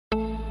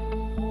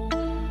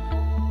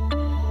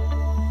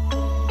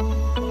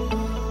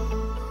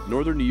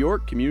Northern New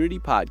York Community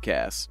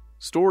Podcast,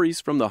 stories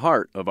from the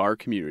heart of our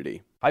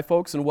community. Hi,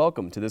 folks, and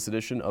welcome to this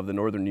edition of the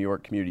Northern New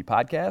York Community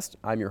Podcast.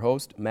 I'm your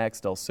host, Max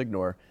Del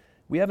Signor.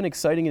 We have an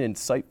exciting and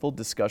insightful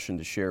discussion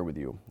to share with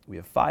you. We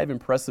have 5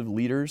 impressive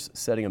leaders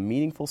setting a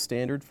meaningful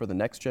standard for the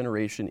next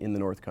generation in the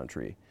North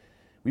Country.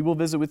 We will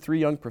visit with 3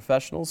 young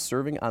professionals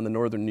serving on the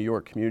Northern New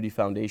York Community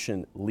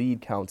Foundation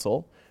Lead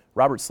Council.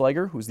 Robert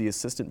Sliger, who's the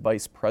Assistant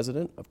Vice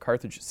President of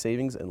Carthage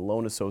Savings and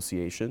Loan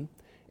Association.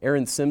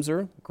 Aaron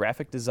Simser,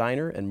 Graphic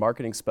Designer and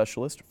Marketing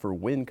Specialist for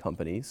Wynn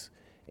Companies.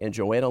 And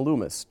Joanna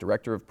Loomis,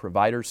 Director of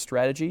Provider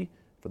Strategy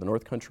for the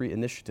North Country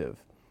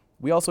Initiative.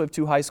 We also have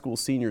 2 high school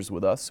seniors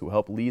with us who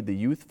help lead the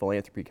Youth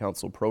Philanthropy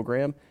Council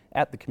program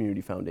at the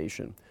Community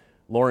Foundation.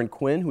 Lauren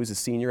Quinn, who is a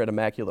senior at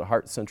Immaculate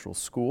Heart Central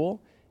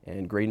School,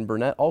 and Graydon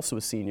Burnett, also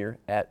a senior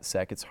at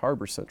Sackett's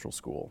Harbor Central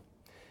School.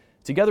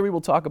 Together we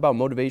will talk about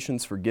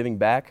motivations for giving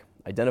back,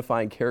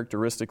 identifying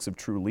characteristics of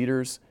true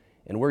leaders,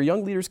 and where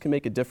young leaders can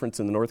make a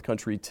difference in the North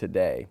Country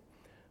today.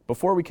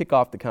 Before we kick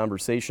off the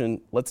conversation,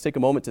 let's take a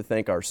moment to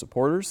thank our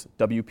supporters,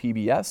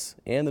 WPBS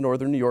and the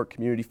Northern New York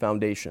Community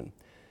Foundation.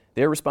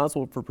 They are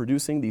responsible for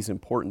producing these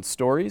important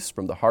stories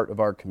from the heart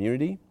of our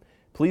community.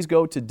 Please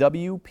go to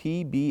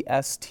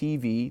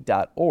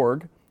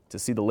WPBSTV.org to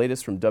see the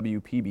latest from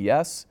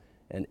WPBS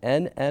and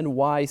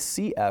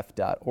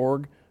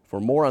NNYCF.org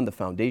for more on the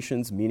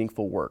Foundation's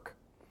meaningful work.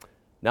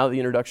 Now that the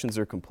introductions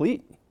are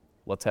complete,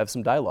 let's have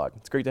some dialogue.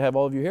 It's great to have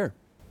all of you here.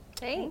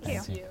 Thank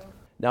you.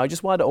 Now, I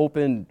just wanted to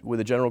open with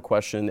a general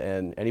question,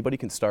 and anybody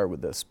can start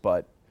with this,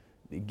 but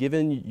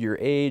given your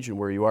age and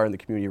where you are in the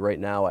community right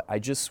now, I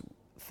just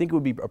think it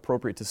would be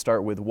appropriate to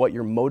start with what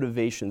your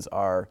motivations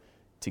are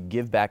to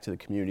give back to the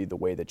community the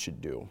way that you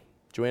do.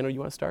 Joanna, you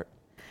want to start?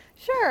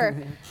 Sure.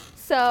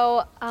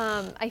 So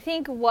I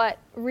think what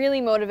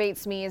really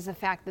motivates me is the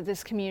fact that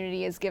this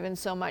community has given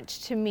so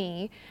much to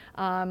me.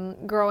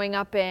 Growing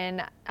up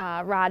in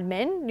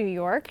Rodman, New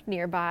York,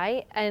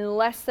 nearby, in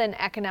less than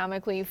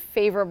economically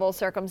favorable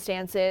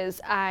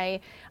circumstances,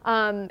 I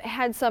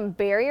had some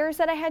barriers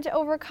that I had to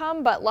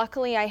overcome, but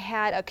luckily I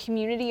had a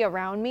community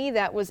around me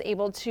that was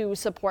able to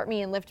support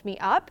me and lift me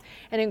up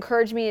and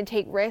encourage me to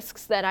take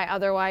risks that I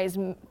otherwise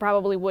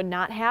probably would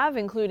not have,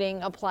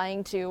 including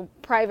applying to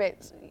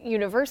private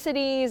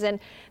universities, and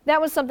that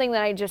was something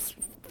that I just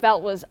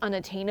felt was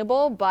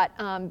unattainable, but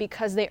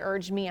because they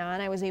urged me on,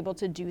 I was able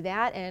to do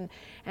that, and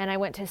I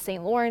went to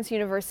St. Lawrence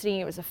University.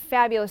 It was a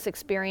fabulous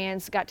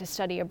experience, got to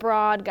study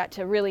abroad, got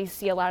to really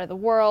see a lot of the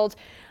world,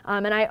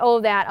 and I owe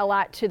that a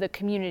lot to the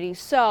community.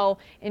 So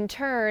in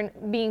turn,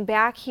 being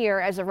back here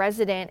as a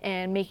resident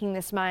and making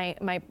this my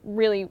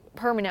really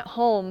permanent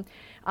home,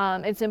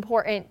 it's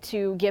important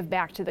to give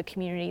back to the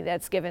community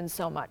that's given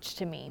so much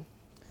to me.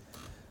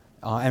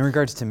 In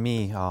regards to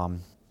me, a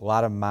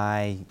lot of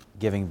my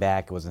giving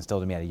back was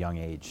instilled in me at a young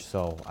age.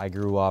 So I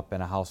grew up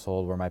in a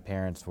household where my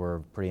parents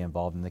were pretty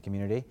involved in the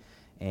community,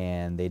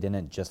 and they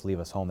didn't just leave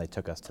us home, they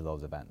took us to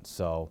those events.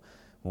 So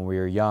when we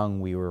were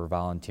young, we were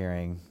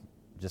volunteering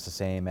just the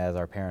same as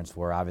our parents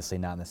were, obviously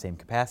not in the same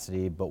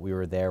capacity, but we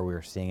were there, we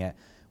were seeing it.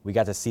 We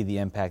got to see the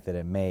impact that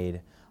it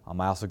made.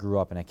 I also grew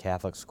up in a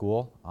Catholic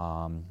school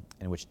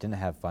in which didn't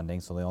have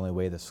funding, so the only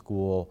way the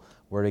school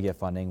were to get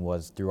funding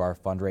was through our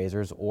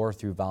fundraisers or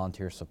through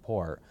volunteer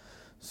support.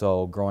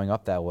 So growing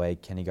up that way,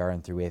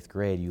 kindergarten through 8th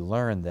grade, you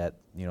learn that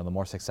the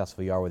more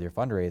successful you are with your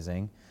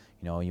fundraising,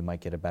 you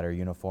might get a better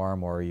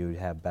uniform or you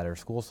have better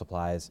school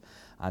supplies.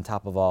 On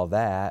top of all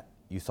that,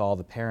 you saw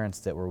the parents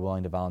that were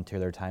willing to volunteer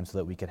their time so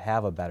that we could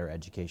have a better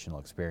educational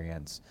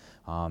experience.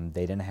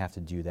 They didn't have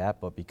to do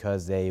that, but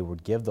because they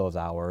would give those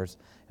hours,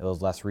 it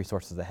was less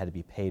resources that had to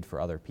be paid for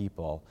other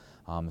people.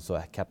 So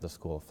it kept the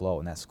school afloat,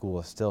 and that school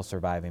is still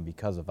surviving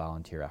because of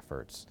volunteer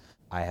efforts.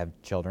 I have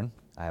children.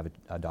 I have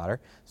a daughter,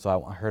 so I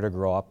want her to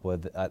grow up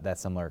with that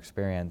similar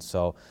experience.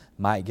 So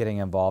my getting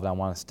involved, I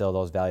want to instill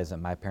those values that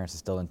my parents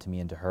instilled into me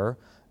into her,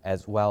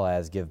 as well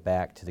as give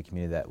back to the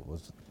community that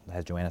was,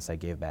 as Joanna said,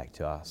 gave back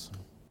to us.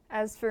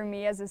 As for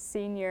me as a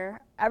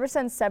senior, ever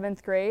since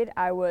 7th grade,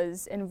 I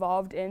was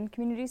involved in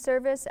community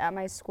service at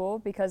my school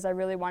because I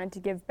really wanted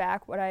to give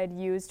back what I had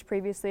used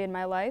previously in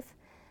my life.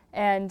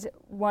 And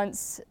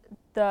once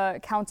the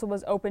council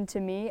was open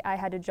to me, I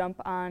had to jump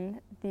on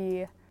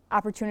the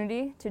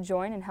opportunity to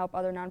join and help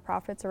other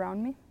nonprofits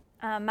around me.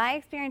 My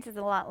experience is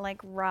a lot like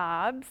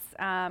Rob's,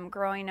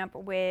 growing up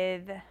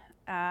with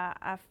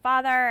a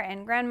father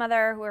and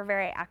grandmother who were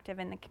very active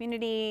in the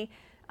community,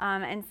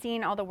 and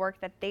seeing all the work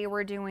that they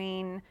were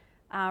doing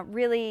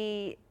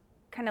really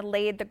kind of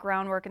laid the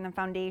groundwork and the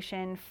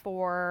foundation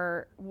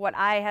for what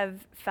I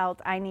have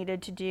felt I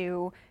needed to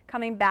do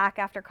coming back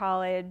after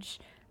college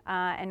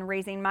and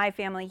raising my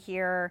family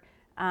here.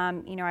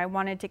 I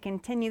wanted to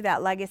continue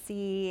that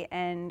legacy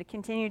and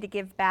continue to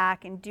give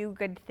back and do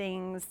good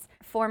things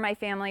for my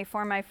family,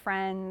 for my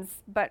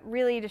friends, but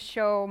really to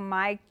show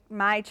my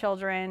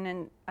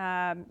children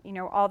and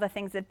all the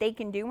things that they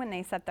can do when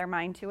they set their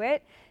mind to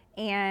it.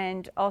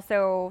 And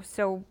also,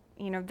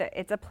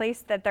 it's a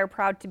place that they're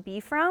proud to be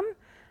from,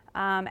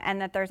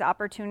 and that there's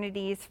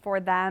opportunities for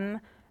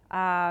them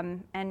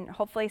and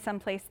hopefully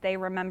someplace they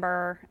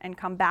remember and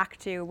come back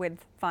to with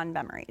fond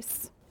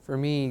memories. For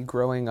me,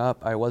 growing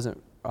up, I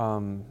wasn't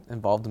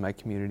involved in my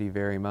community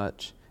very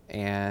much,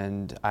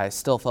 and I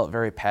still felt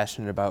very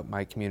passionate about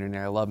my community.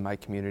 I love my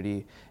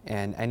community,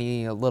 and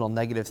any little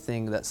negative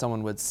thing that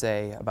someone would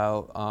say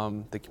about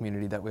the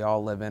community that we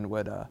all live in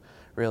would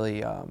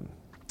really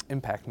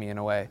impact me in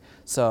a way.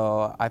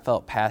 So I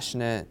felt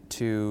passionate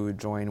to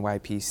join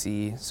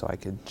YPC so I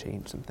could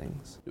change some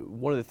things.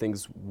 One of the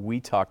things we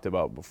talked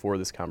about before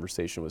this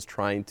conversation was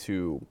trying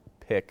to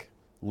pick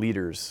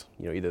leaders,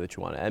 either that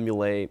you want to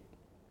emulate,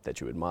 that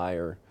you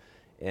admire.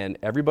 And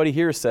everybody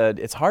here said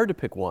it's hard to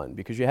pick one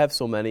because you have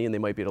so many and they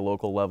might be at a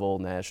local level,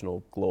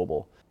 national,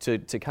 global. To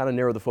kind of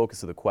narrow the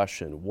focus of the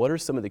question, what are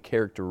some of the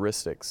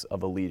characteristics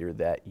of a leader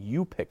that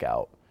you pick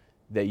out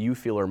that you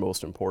feel are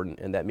most important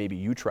and that maybe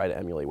you try to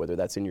emulate, whether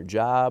that's in your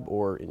job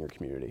or in your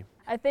community?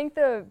 I think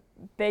the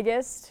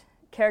biggest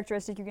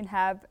characteristic you can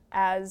have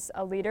as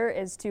a leader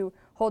is to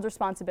hold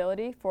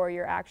responsibility for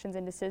your actions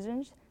and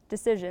decisions,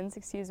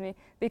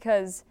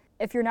 because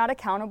if you're not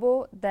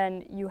accountable,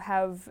 then you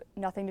have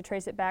nothing to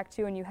trace it back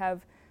to and you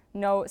have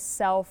no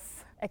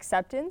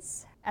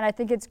self-acceptance. And I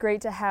think it's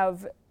great to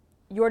have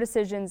your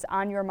decisions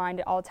on your mind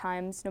at all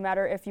times, no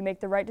matter if you make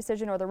the right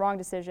decision or the wrong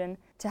decision,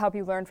 to help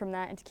you learn from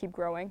that and to keep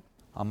growing.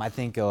 I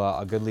think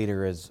a good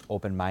leader is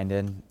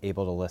open-minded,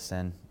 able to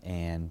listen,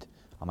 and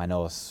I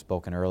know it's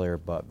spoken earlier,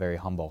 but very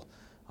humble.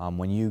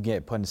 When you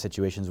get put in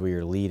situations where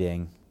you're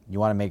leading, you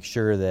want to make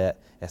sure that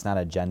it's not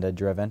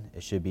agenda-driven.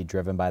 It should be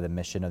driven by the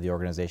mission of the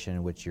organization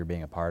in which you're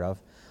being a part of.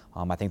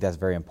 I think that's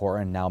very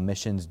important. Now,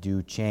 missions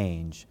do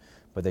change,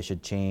 but they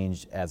should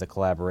change as a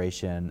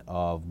collaboration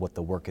of what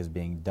the work is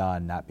being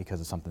done, not because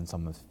of something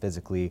someone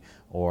physically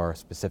or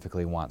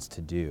specifically wants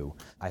to do.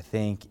 I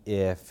think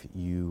if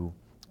you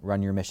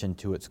run your mission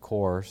to its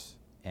course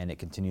and it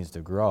continues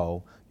to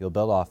grow, you'll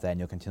build off that and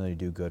you'll continue to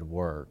do good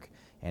work.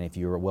 And if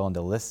you're willing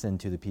to listen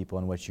to the people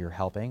in which you're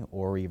helping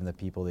or even the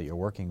people that you're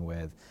working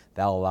with,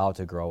 that'll allow it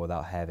to grow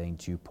without having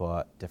to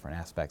put different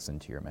aspects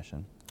into your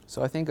mission.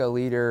 So I think a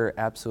leader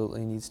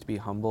absolutely needs to be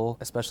humble,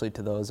 especially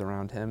to those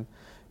around him,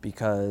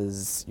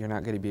 because you're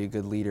not going to be a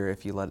good leader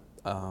if you let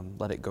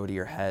it go to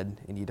your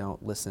head and you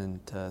don't listen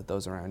to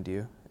those around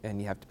you. And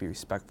you have to be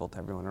respectful to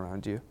everyone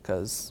around you,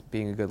 because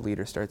being a good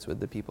leader starts with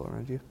the people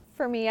around you.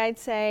 For me, I'd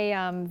say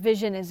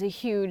vision is a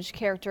huge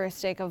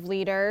characteristic of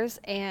leaders,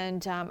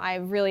 and I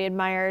really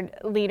admired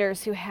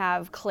leaders who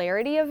have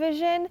clarity of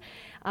vision,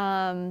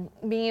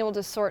 being able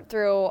to sort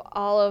through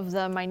all of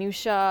the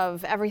minutia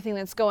of everything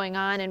that's going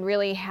on and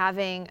really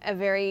having a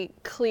very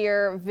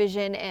clear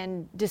vision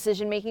and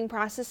decision-making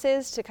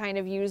processes to kind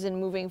of use in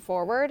moving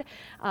forward.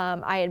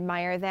 I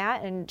admire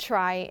that and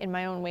try in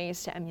my own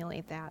ways to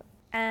emulate that.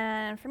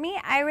 And for me,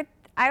 I would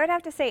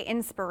have to say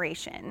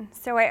inspiration.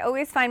 So I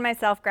always find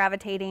myself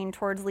gravitating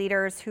towards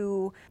leaders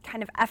who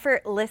kind of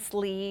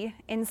effortlessly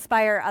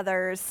inspire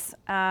others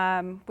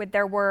with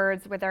their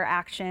words, with their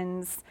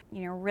actions,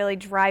 really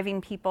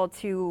driving people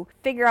to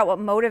figure out what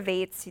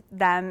motivates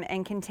them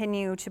and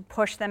continue to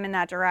push them in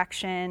that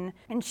direction,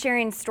 and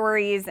sharing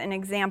stories and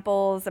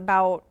examples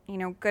about,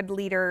 good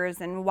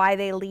leaders and why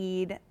they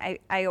lead.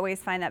 I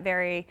always find that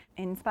very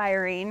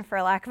inspiring,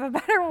 for lack of a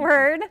better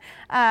word.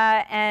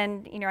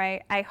 And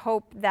I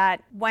hope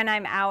that when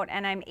I'm out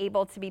and I'm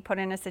able to be put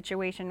in a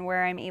situation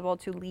where I'm able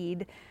to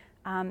lead,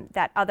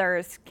 that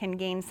others can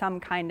gain some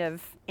kind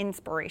of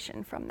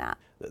inspiration from that.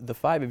 The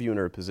five of you are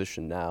in a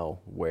position now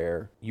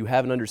where you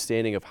have an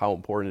understanding of how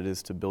important it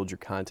is to build your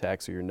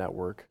contacts or your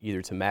network,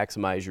 either to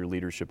maximize your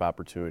leadership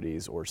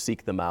opportunities or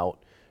seek them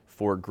out.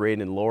 For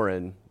Graydon and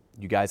Lauren,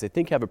 you guys, I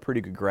think, have a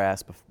pretty good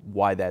grasp of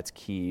why that's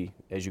key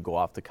as you go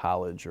off to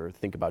college or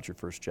think about your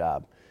first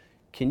job.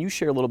 Can you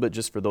share a little bit,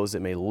 just for those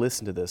that may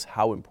listen to this,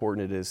 how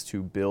important it is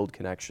to build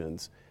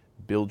connections,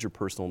 build your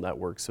personal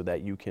network so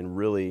that you can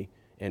really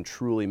and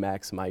truly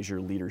maximize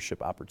your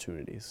leadership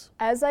opportunities?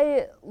 As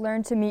I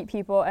learn to meet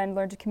people and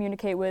learn to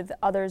communicate with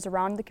others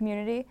around the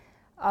community,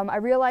 I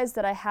realized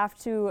that I have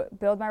to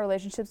build my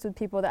relationships with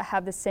people that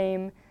have the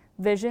same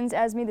visions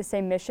as me, the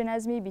same mission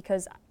as me,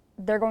 because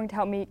they're going to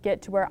help me get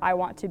to where I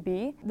want to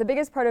be. The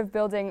biggest part of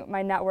building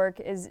my network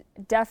is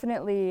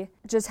definitely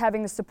just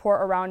having the support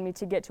around me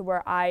to get to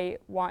where I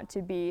want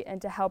to be and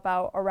to help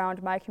out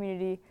around my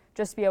community,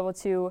 just to be able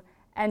to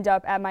end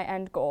up at my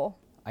end goal.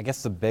 I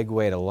guess the big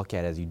way to look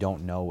at it is you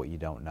don't know what you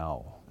don't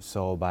know.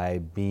 So by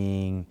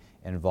being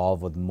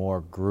involved with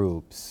more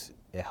groups,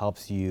 it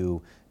helps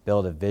you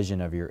build a vision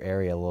of your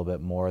area a little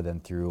bit more than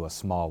through a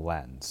small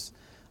lens.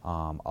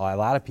 A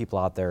lot of people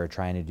out there are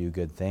trying to do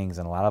good things,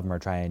 and a lot of them are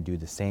trying to do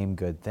the same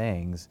good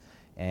things.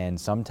 And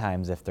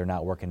sometimes if they're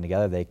not working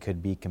together, they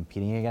could be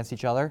competing against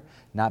each other,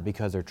 not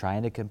because they're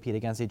trying to compete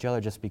against each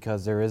other, just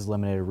because there is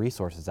limited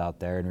resources out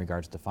there in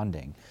regards to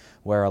funding.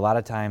 Where a lot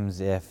of times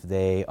if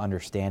they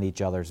understand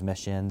each other's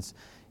missions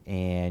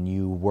and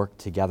you work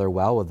together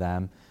well with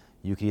them,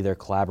 you could either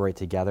collaborate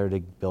together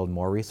to build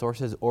more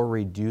resources or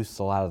reduce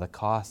a lot of the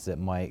costs that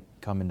might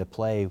come into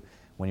play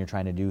when you're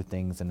trying to do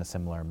things in a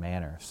similar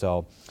manner.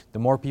 So the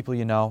more people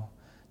you know,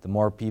 the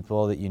more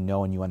people that you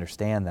know and you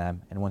understand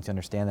them, and once you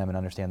understand them and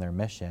understand their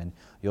mission,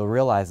 you'll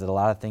realize that a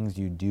lot of things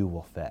you do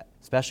will fit,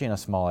 especially in a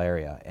small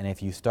area. And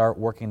if you start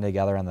working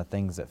together on the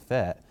things that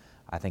fit,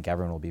 I think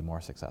everyone will be more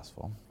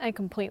successful. I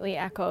completely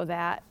echo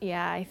that.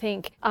 Yeah, I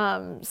think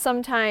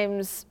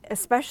sometimes,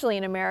 especially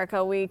in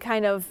America, we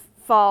kind of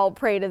fall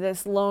prey to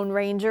this Lone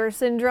Ranger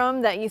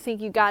syndrome that you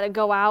think you got to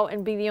go out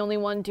and be the only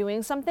one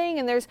doing something,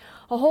 and there's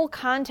a whole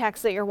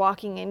context that you're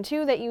walking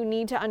into that you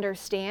need to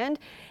understand,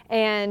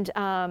 and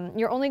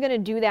you're only going to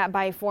do that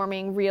by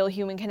forming real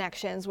human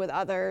connections with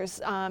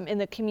others in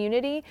the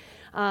community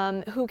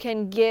who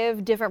can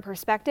give different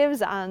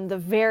perspectives on the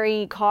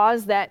very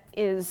cause that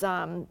is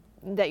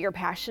that you're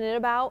passionate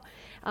about.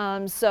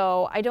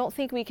 So I don't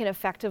think we can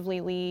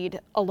effectively lead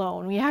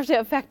alone. We have to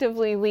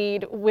effectively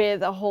lead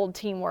with a whole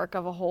teamwork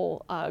of a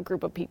whole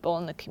group of people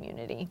in the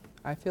community.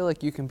 I feel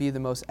like you can be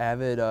the most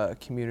avid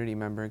community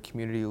member and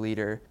community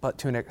leader, but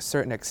to a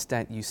certain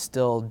extent you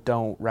still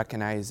don't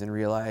recognize and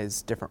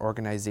realize different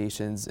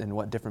organizations and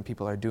what different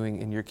people are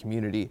doing in your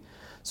community.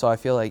 So I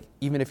feel like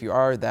even if you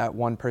are that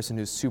one person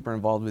who's super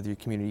involved with your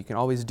community, you can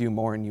always do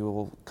more and you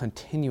will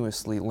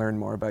continuously learn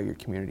more about your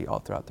community all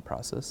throughout the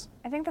process.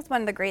 I think that's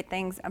one of the great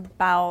things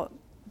about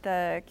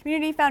the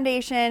Community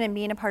Foundation and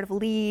being a part of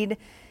LEAD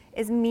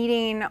is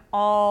meeting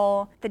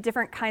all the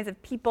different kinds of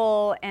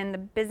people and the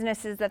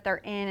businesses that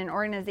they're in and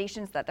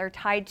organizations that they're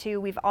tied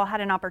to. We've all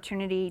had an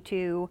opportunity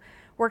to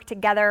work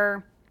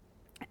together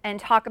and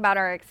talk about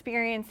our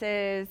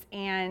experiences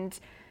and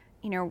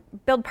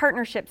build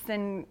partnerships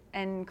and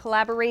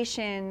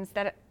collaborations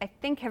that I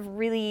think have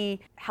really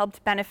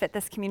helped benefit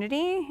this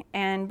community.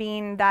 And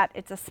being that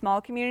it's a small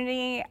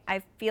community,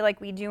 I feel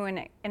like we do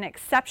an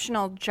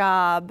exceptional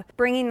job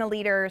bringing the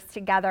leaders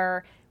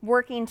together,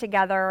 working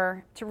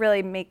together to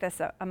really make this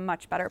a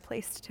much better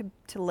place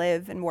to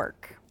live and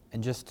work.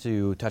 And just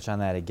to touch on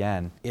that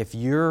again, if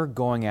you're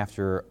going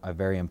after a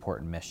very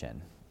important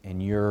mission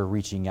and you're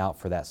reaching out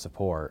for that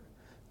support,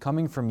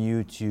 coming from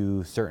you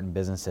to certain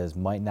businesses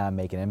might not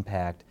make an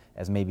impact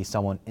as maybe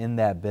someone in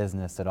that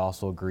business that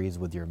also agrees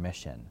with your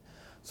mission.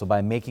 So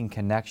by making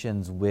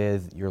connections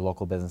with your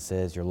local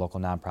businesses, your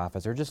local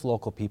nonprofits, or just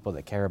local people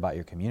that care about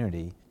your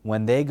community,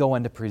 when they go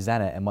in to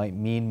present it, it might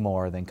mean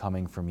more than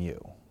coming from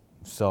you.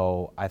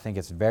 So I think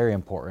it's very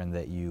important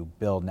that you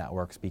build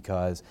networks,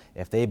 because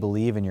if they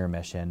believe in your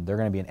mission, they're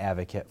going to be an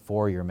advocate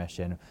for your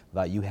mission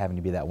without you having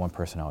to be that one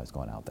person always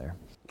going out there.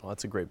 Well,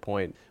 that's a great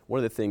point. One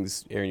of the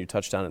things, Aaron, you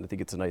touched on, and I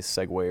think it's a nice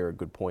segue or a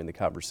good point in the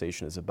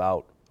conversation, is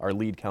about our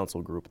LEAD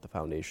council group at the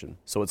foundation.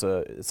 So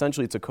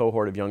essentially it's a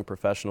cohort of young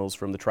professionals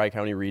from the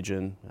Tri-County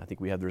region. I think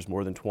there's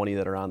more than 20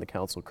 that are on the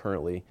council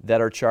currently that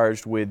are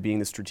charged with being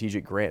the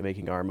strategic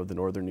grant-making arm of the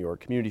Northern New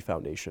York Community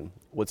Foundation.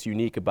 What's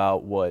unique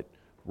about what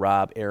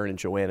Rob, Aaron, and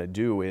Joanna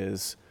do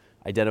is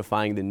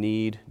identifying the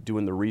need,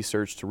 doing the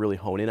research to really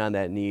hone in on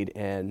that need,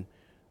 and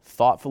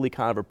thoughtfully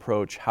kind of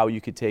approach how you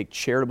could take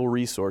charitable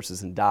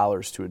resources and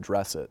dollars to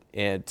address it.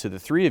 And to the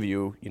three of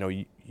you,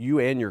 you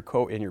and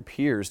your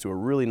peers do a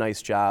really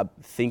nice job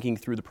thinking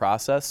through the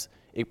process.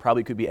 It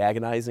probably could be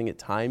agonizing at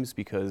times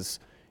because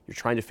you're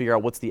trying to figure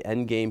out what's the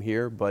end game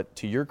here, but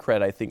to your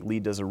credit, I think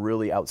LEAD does a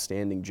really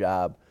outstanding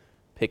job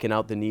picking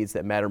out the needs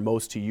that matter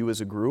most to you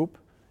as a group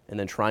and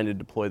then trying to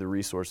deploy the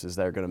resources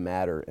that are going to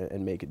matter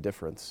and make a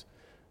difference.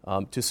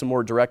 To some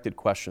more directed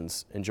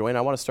questions, and Joanna,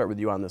 I want to start with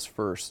you on this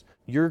first.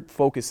 Your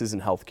focus is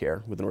in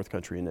healthcare with the North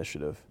Country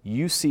Initiative.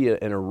 You see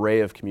an array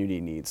of community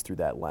needs through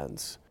that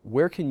lens.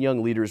 Where can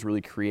young leaders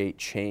really create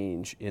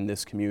change in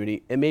this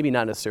community, and maybe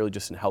not necessarily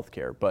just in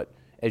healthcare, but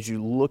as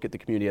you look at the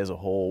community as a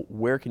whole,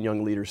 where can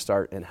young leaders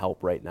start and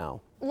help right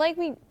now? Like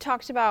we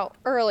talked about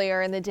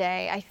earlier in the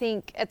day, I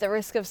think at the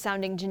risk of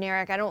sounding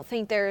generic, I don't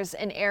think there's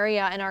an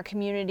area in our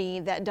community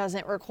that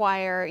doesn't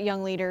require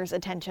young leaders'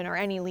 attention or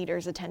any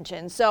leaders'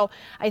 attention. So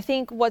I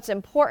think what's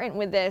important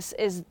with this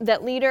is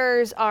that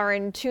leaders are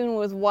in tune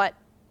with what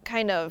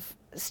kind of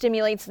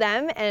stimulates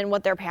them and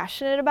what they're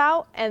passionate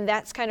about, and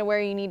that's kind of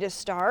where you need to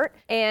start.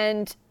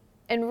 And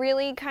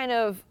really kind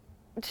of,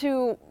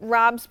 to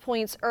Rob's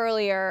points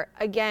earlier,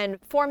 again,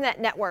 form that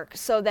network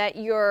so that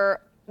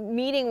you're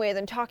meeting with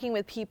and talking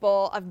with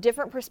people of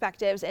different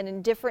perspectives and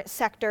in different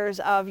sectors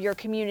of your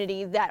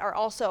community that are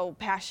also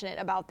passionate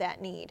about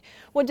that need.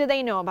 What do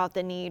they know about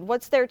the need?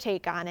 What's their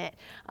take on it?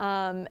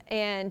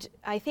 And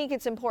I think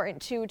it's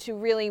important to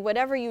really,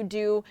 whatever you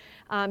do,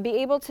 be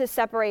able to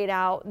separate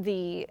out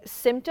the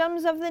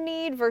symptoms of the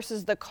need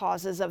versus the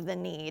causes of the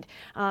need.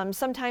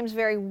 Sometimes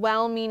very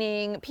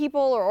well-meaning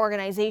people or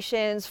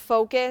organizations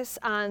focus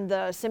on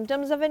the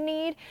symptoms of a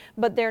need,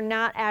 but they're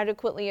not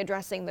adequately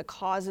addressing the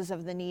causes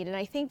of the need. And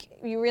I think think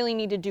you really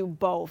need to do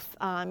both.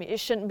 It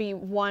shouldn't be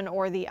one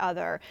or the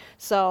other.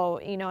 So,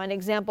 an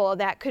example of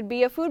that could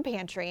be a food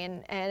pantry.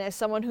 And as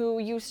someone who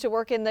used to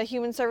work in the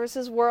human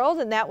services world,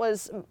 and that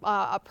was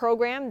a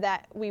program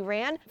that we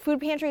ran, food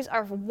pantries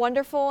are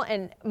wonderful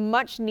and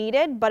much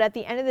needed, but at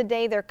the end of the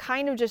day, they're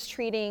kind of just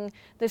treating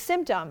the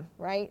symptom,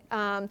 right?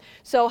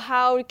 So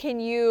how can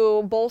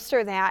you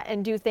bolster that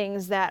and do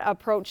things that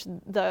approach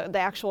the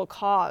actual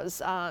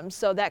cause?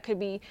 So that could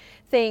be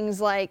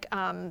things like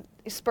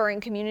spurring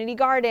community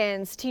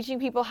gardens, teaching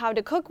people how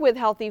to cook with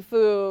healthy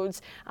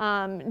foods,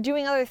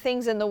 doing other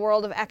things in the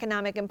world of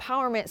economic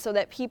empowerment so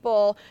that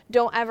people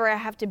don't ever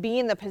have to be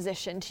in the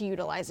position to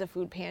utilize a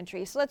food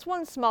pantry. So that's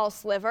one small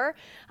sliver,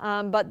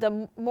 but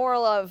the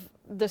moral of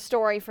the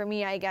story for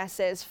me, I guess,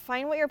 is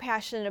find what you're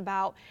passionate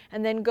about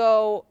and then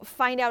go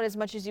find out as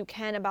much as you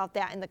can about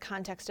that in the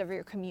context of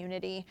your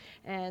community,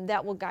 and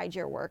that will guide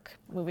your work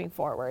moving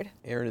forward.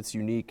 Erin, it's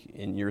unique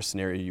in your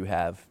scenario. You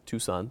have 2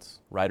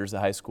 sons, Ryder's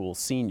a high school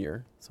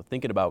senior, so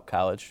thinking about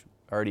college,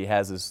 already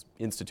has his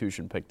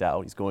institution picked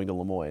out. He's going to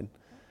Lemoyne.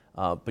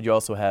 But you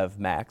also have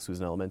Max,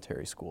 who's in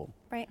elementary school.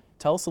 Right.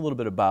 Tell us a little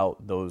bit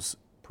about those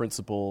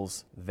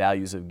principles,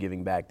 values of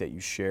giving back that you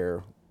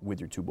share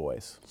with your 2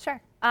 boys. Sure.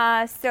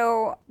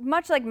 So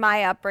much like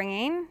my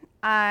upbringing,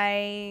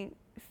 I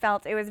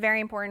felt it was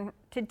very important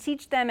to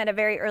teach them at a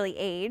very early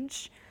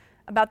age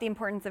about the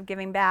importance of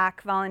giving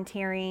back,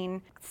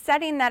 volunteering,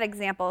 setting that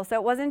example. So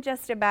it wasn't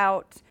just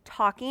about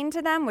talking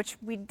to them, which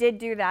we did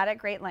do that at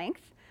great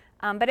length,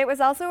 but it was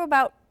also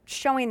about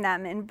showing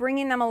them and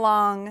bringing them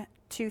along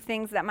to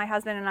things that my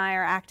husband and I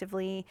are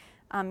actively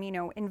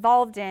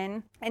involved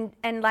in,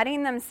 and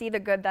letting them see the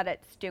good that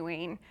it's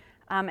doing.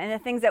 And the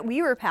things that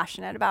we were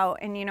passionate about.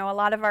 And, a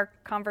lot of our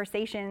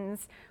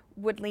conversations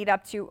would lead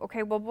up to,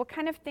 okay, well, what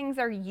kind of things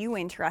are you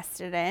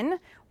interested in?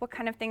 What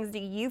kind of things do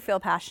you feel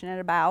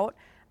passionate about?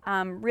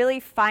 Really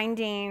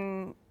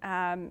finding,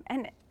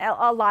 and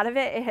a lot of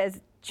it has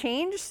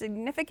changed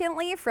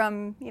significantly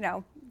from,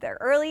 their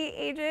early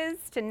ages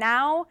to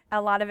now.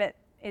 A lot of it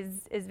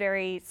is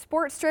very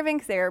sports driven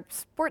because they're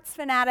sports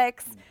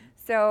fanatics.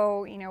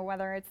 So,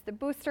 whether it's the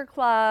Booster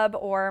Club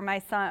or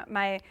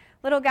my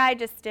little guy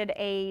just did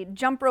a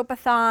jump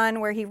rope-a-thon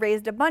where he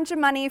raised a bunch of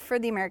money for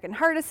the American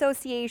Heart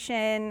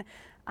Association.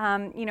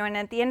 And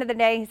at the end of the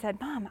day, he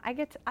said, "Mom,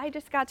 I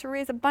just got to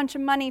raise a bunch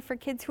of money for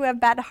kids who have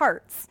bad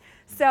hearts."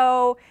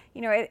 So,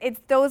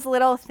 it's those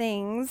little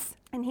things.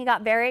 And he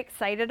got very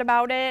excited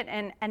about it.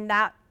 And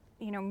that,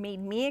 made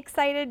me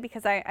excited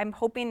because I'm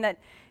hoping that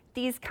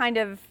these kind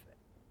of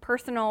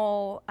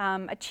personal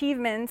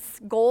achievements,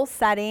 goal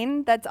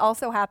setting that's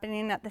also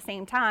happening at the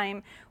same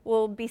time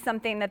will be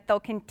something that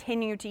they'll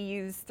continue to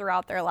use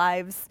throughout their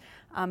lives,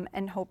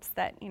 in hopes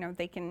that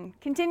they can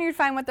continue to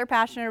find what they're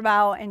passionate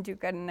about and do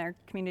good in their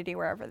community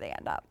wherever they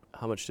end up.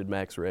 How much did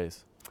Max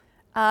raise?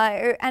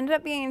 It ended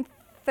up being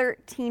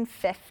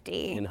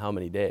 $1,350. In how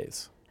many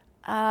days?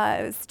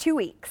 It was 2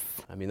 weeks.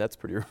 I mean, that's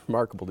pretty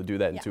remarkable to do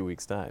that in 2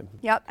 weeks' time.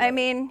 Yep. I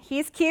mean,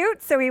 he's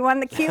cute, so he won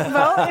the cute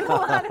vote in a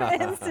lot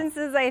of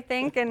instances, I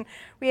think. And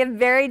we have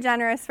very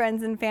generous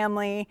friends and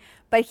family.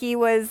 But he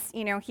was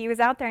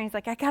out there and he's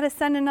like, "I got to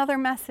send another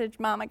message,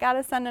 Mom. I got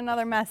to send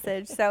another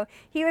message." So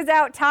he was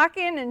out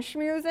talking and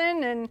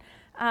schmoozing and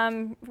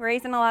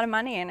raising a lot of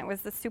money, and it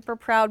was a super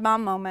proud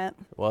mom moment.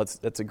 Well,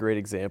 that's a great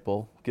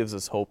example. Gives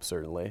us hope,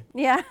 certainly.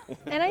 Yeah.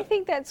 And I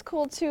think that's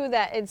cool too,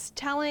 that it's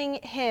telling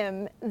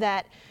him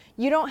that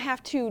you don't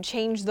have to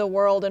change the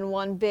world in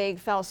one big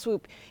fell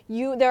swoop.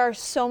 There are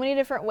so many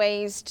different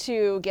ways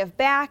to give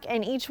back,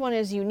 and each one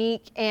is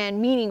unique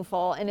and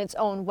meaningful in its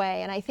own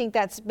way. And I think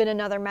that's been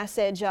another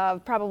message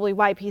of probably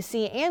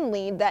YPC and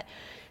LEAD, that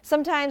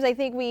sometimes I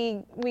think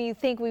we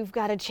think we've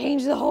got to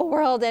change the whole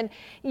world, and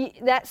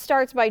that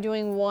starts by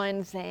doing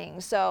one thing.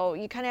 So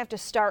you kind of have to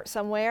start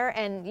somewhere,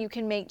 and you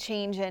can make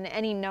change in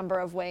any number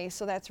of ways.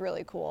 So that's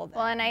really cool.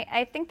 Well, and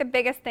I think the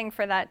biggest thing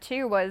for that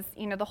too was,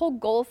 the whole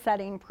goal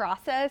setting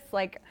process.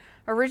 Like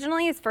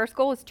originally his first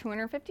goal was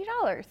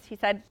 $250. He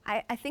said,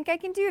 I think I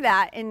can do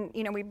that. And,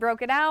 we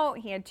broke it out.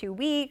 He had 2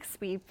 weeks.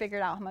 We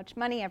figured out how much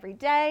money every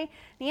day.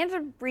 And he ended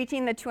up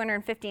reaching the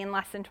 $250 in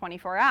less than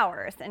 24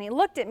 hours. And he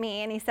looked at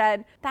me and he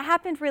said, "That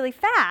happened really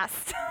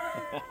fast."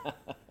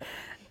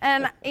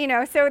 And,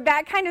 so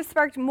that kind of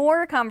sparked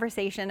more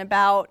conversation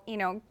about,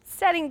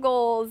 setting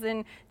goals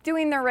and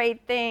doing the right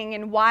thing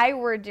and why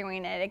we're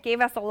doing it. It gave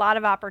us a lot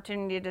of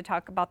opportunity to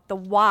talk about the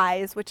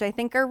whys, which I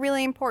think are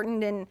really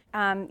important in,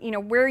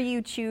 where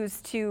you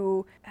choose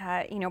to,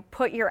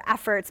 put your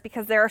efforts,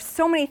 because there are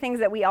so many things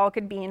that we all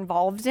could be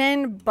involved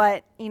in,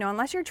 but,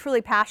 unless you're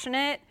truly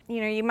passionate,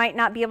 you might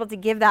not be able to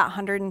give that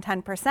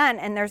 110%.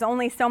 And there's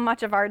only so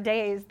much of our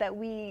days that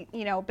we,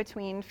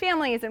 between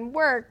families and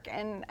work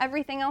and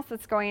everything else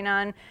that's going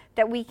on,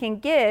 that we can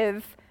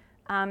give.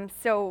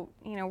 So,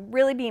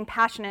 really being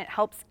passionate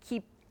helps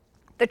keep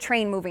the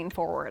train moving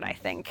forward, I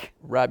think.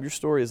 Rob, your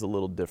story is a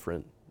little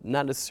different.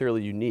 Not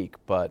necessarily unique,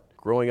 but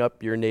growing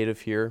up, you're a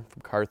native here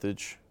from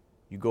Carthage.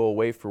 You go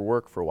away for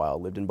work for a while,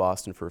 lived in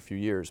Boston for a few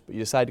years, but you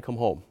decide to come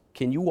home.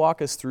 Can you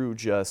walk us through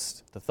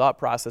just the thought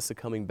process of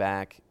coming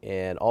back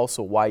and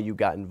also why you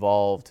got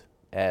involved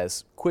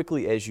as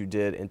quickly as you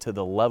did and to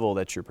the level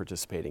that you're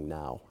participating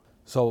now?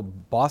 So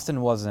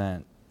Boston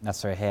wasn't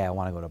necessarily, hey, I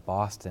want to go to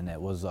Boston.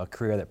 It was a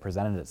career that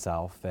presented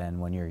itself, and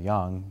when you're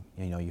young,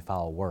 you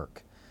follow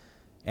work.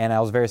 And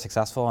I was very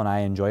successful, and I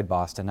enjoyed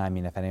Boston. I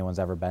mean, if anyone's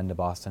ever been to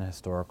Boston,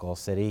 historical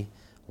city,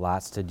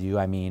 lots to do.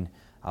 I mean,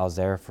 I was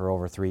there for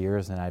over 3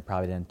 years, and I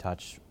probably didn't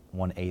touch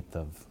 1/8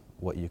 of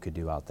what you could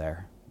do out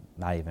there,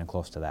 not even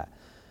close to that.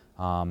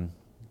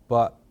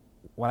 But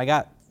when I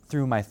got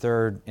through my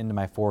third into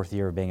my fourth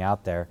year of being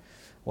out there,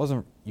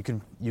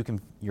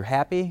 you're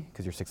happy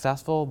because you're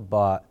successful,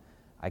 but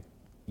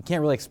you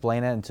can't really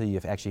explain it until you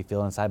actually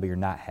feel inside, but you're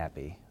not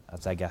happy.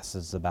 That's, I guess,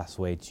 is the best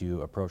way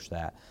to approach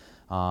that.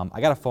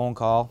 I got a phone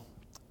call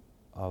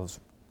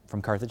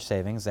from Carthage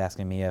Savings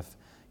asking me if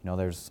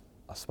there's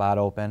a spot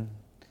open.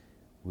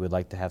 We would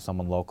like to have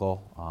someone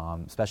local,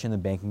 especially in the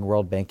banking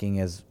world. Banking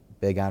is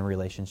big on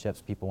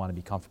relationships. People want to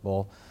be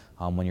comfortable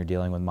when you're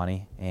dealing with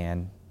money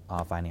and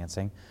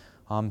financing.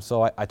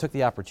 So I took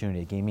the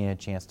opportunity. It gave me a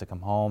chance to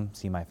come home,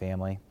 see my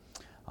family,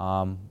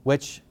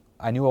 which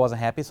I knew I wasn't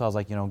happy, so I was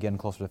like, getting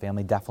closer to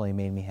family definitely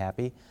made me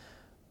happy.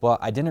 But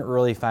I didn't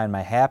really find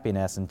my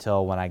happiness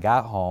until when I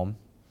got home.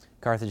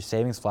 Carthage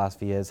Savings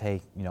philosophy is,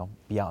 hey,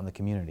 be out in the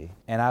community.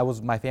 And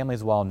my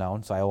family's well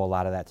known, so I owe a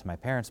lot of that to my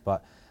parents,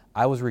 but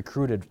I was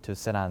recruited to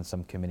sit on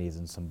some committees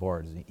and some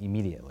boards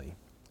immediately.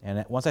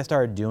 And once I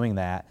started doing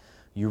that,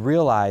 you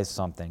realize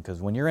something, because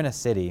when you're in a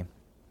city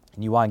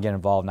and you want to get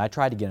involved, and I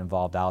tried to get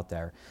involved out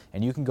there,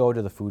 and you can go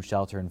to the food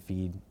shelter and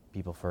feed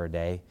people for a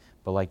day,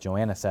 but like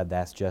Joanna said,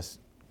 that's just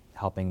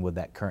helping with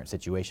that current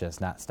situation.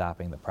 It's not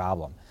stopping the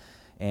problem.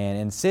 And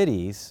in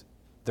cities,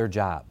 they're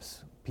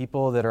jobs.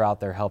 People that are out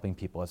there helping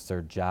people, it's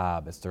their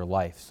job, it's their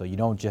life. So you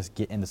don't just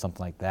get into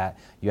something like that.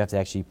 You have to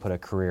actually put a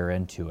career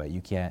into it.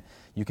 You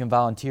can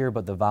volunteer,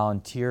 but the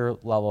volunteer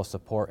level of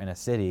support in a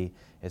city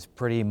is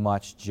pretty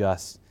much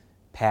just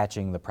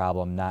patching the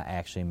problem, not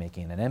actually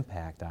making an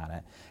impact on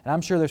it. And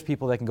I'm sure there's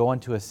people that can go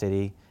into a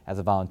city as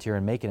a volunteer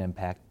and make an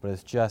impact, but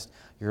it's just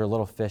you're a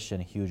little fish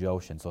in a huge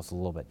ocean, so it's a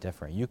little bit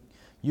different.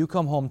 You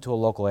come home to a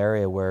local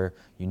area where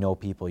you know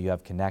people, you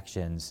have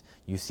connections,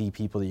 you see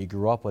people that you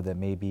grew up with that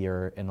maybe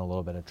are in a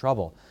little bit of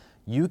trouble.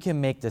 You can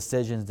make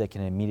decisions that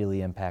can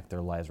immediately impact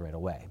their lives right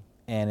away.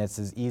 And it's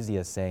as easy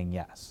as saying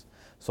yes.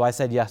 So I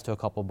said yes to a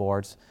couple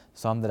boards,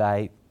 some that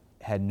I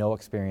had no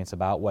experience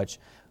about, which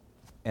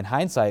in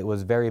hindsight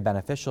was very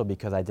beneficial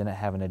because I didn't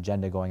have an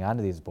agenda going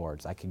onto these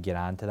boards. I could get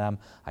onto them,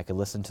 I could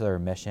listen to their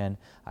mission,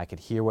 I could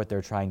hear what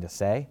they're trying to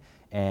say,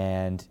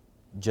 and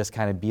just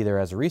kind of be there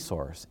as a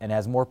resource. And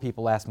as more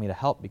people asked me to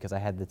help, because I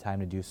had the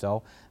time to do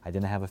so, I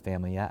didn't have a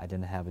family yet, I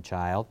didn't have a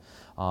child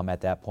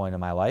at that point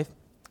in my life,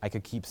 I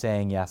could keep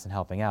saying yes and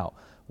helping out.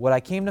 What I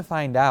came to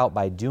find out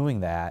by doing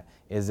that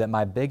is that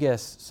my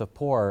biggest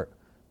support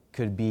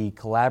could be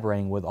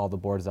collaborating with all the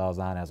boards that I was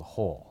on as a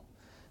whole.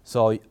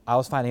 So I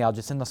was finding out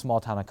just in the small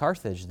town of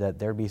Carthage that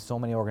there'd be so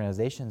many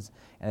organizations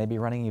and they'd be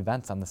running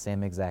events on the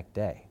same exact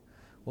day.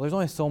 Well, there's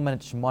only so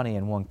much money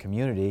in one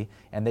community,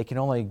 and they can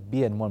only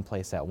be in one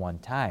place at one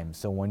time.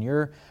 So when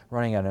you're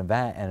running an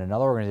event and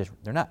another organization,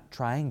 they're not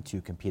trying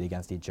to compete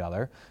against each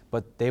other,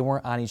 but they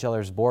weren't on each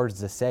other's boards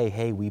to say,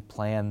 hey, we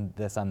planned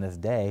this on this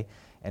day.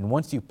 And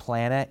once you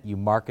plan it, you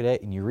market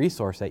it, and you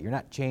resource it, you're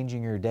not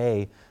changing your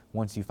day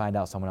once you find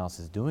out someone else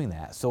is doing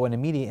that. So an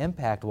immediate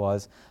impact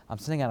was, I'm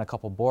sitting on a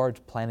couple boards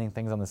planning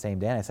things on the same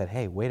day, and I said,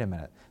 hey, wait a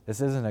minute,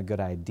 this isn't a good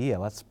idea,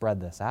 let's spread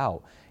this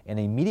out. And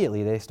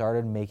immediately they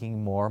started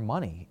making more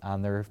money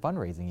on their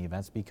fundraising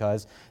events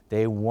because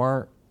they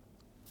weren't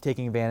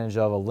taking advantage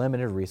of a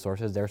limited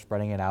resources, they're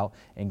spreading it out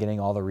and getting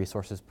all the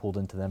resources pulled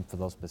into them for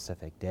those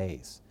specific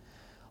days.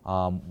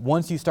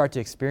 Once you start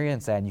to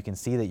experience that and you can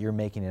see that you're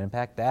making an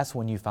impact, that's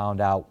when you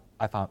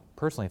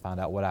personally found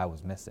out what I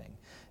was missing,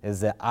 is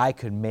that I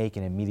could make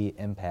an immediate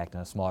impact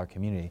in a smaller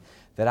community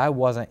that I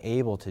wasn't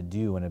able to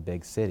do in a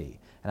big city.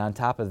 And on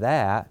top of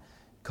that,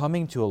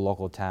 coming to a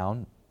local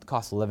town, the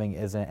cost of living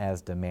isn't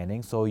as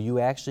demanding, so you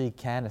actually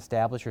can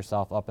establish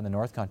yourself up in the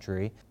North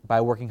Country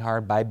by working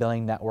hard, by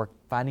building network,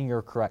 finding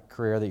your correct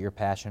career that you're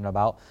passionate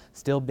about,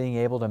 still being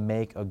able to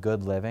make a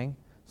good living,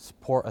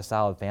 support a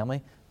solid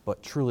family,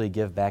 but truly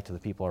give back to the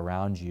people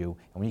around you.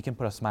 And when you can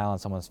put a smile on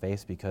someone's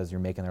face because you're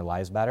making their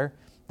lives better,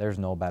 there's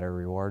no better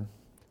reward.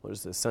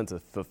 There's a sense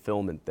of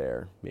fulfillment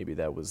there, maybe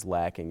that was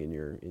lacking in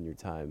your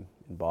time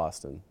in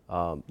Boston.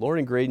 Lauren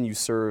and Graydon, you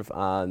serve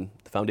on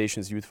the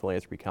Foundation's Youth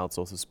Philanthropy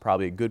Council. This is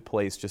probably a good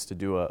place just to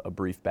do a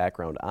brief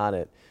background on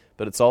it,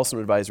 but it's also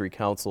an advisory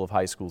council of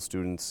high school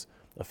students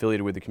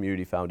affiliated with the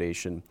Community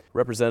Foundation.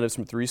 Representatives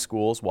from 3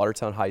 schools,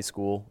 Watertown High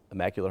School,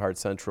 Immaculate Heart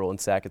Central, and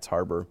Sackett's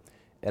Harbor.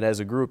 And as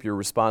a group, you're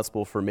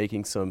responsible for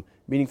making some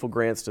meaningful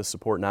grants to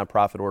support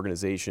nonprofit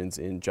organizations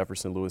in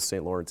Jefferson, Lewis,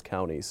 St. Lawrence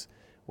counties.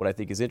 What I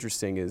think is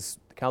interesting is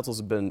the councils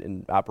have been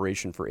in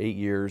operation for 8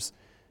 years,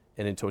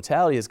 and in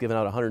totality has given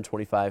out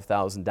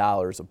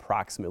 $125,000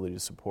 approximately to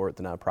support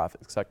the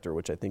nonprofit sector,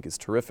 which I think is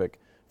terrific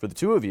for the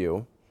two of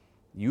you.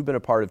 You've been a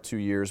part of 2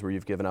 years where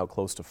you've given out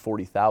close to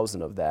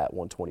 40,000 of that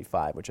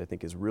 125, which I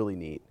think is really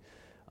neat.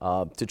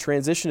 To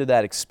transition to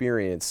that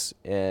experience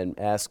and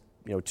ask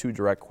 2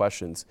 direct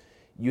questions,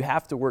 you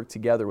have to work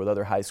together with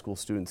other high school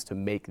students to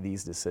make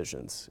these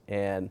decisions.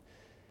 And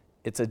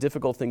it's a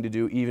difficult thing to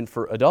do even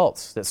for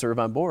adults that serve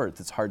on boards.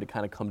 It's hard to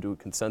kind of come to a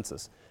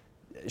consensus.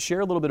 Share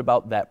a little bit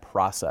about that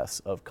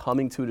process of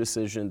coming to a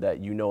decision that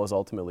you know is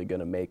ultimately going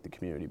to make the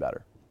community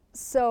better.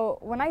 So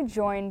when I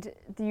joined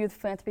the Youth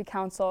Philanthropy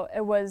Council,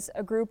 it was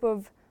a group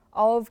of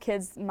all of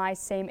kids my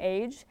same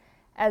age,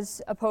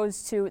 as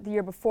opposed to the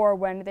year before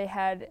when they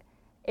had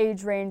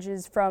age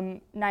ranges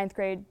from 9th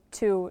grade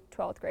to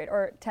 12th grade,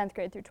 or 10th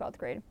grade through 12th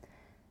grade.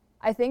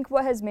 I think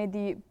what has made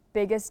the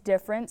biggest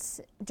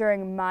difference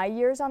during my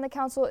years on the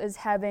council is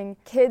having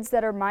kids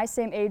that are my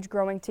same age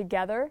growing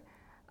together.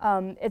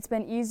 It's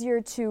been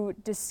easier to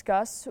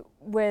discuss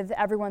with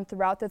everyone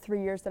throughout the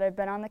 3 years that I've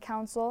been on the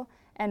council,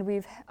 and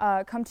we've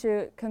come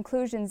to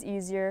conclusions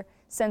easier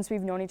since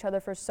we've known each other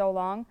for so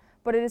long.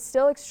 But it is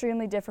still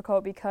extremely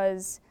difficult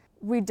because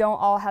we don't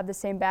all have the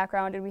same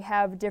background and we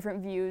have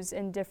different views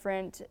and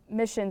different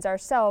missions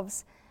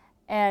ourselves,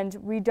 and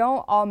we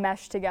don't all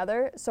mesh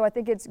together. So I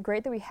think it's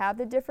great that we have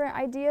the different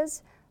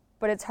ideas,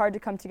 but it's hard to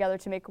come together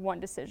to make one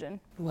decision.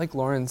 Like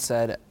Lauren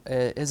said,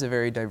 it is a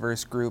very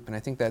diverse group, and I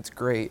think that's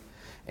great.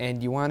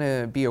 And you want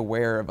to be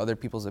aware of other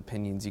people's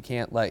opinions. You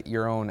can't let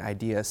your own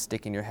idea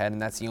stick in your head, and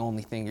that's the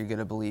only thing you're going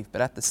to believe.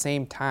 But at the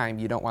same time,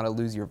 you don't want to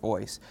lose your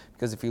voice,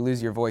 because if you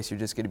lose your voice, you're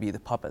just going to be the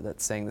puppet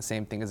that's saying the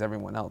same thing as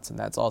everyone else, and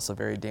that's also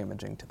very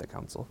damaging to the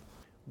council.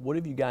 What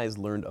have you guys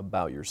learned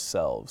about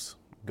yourselves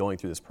going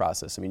through this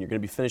process? I mean, you're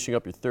going to be finishing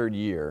up your 3rd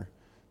year,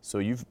 so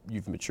you've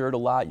matured a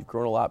lot, you've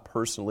grown a lot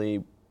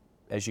personally.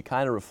 As you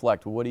kind of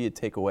reflect, what do you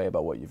take away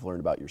about what you've learned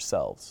about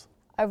yourselves?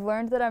 I've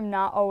learned that I'm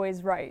not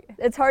always right.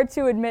 It's hard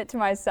to admit to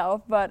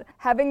myself, but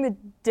having the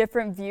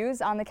different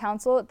views on the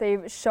council,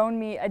 they've shown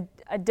me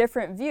a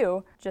different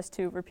view, just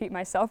to repeat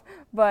myself,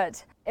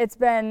 but it's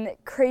been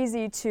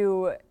crazy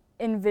to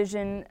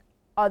envision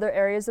other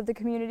areas of the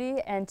community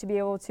and to be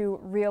able to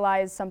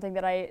realize something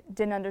that I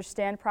didn't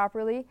understand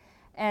properly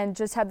and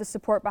just have the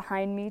support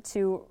behind me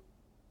to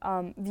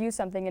view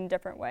something in a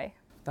different way.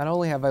 Not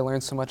only have I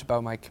learned so much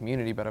about my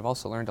community, but I've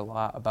also learned a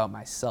lot about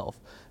myself.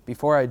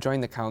 Before I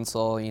joined the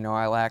council,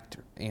 I lacked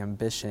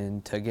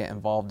ambition to get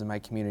involved in my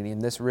community,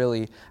 and this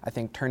really, I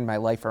think, turned my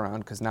life around,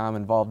 because now I'm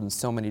involved in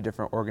so many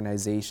different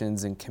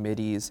organizations and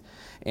committees,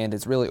 and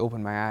it's really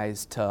opened my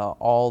eyes to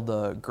all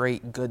the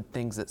great, good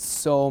things that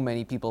so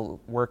many people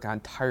work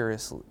on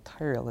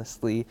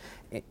tirelessly,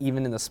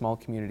 even in the small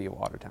community of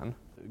Watertown.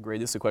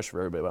 Great, this is a question for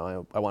everybody,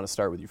 but I want to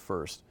start with you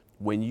first.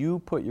 When you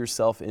put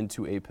yourself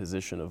into a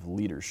position of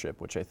leadership,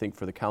 which I think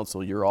for the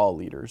council, you're all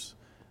leaders,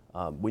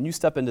 when you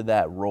step into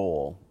that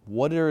role,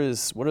 what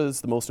is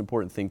the most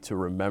important thing to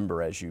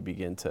remember as you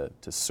begin to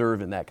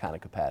serve in that kind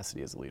of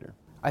capacity as a leader?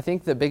 I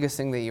think the biggest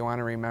thing that you want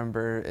to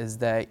remember is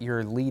that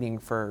you're leading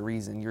for a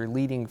reason. You're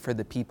leading for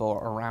the people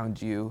around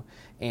you,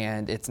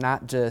 and it's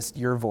not just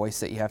your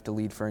voice that you have to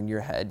lead for in your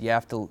head. You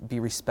have to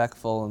be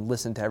respectful and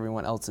listen to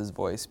everyone else's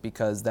voice,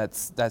 because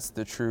that's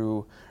the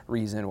true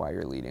reason why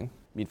you're leading.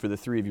 I mean, for the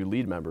 3 of you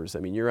lead members,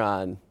 I mean, you're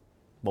on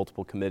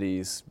multiple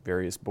committees,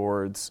 various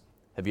boards.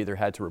 Have you either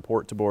had to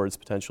report to boards,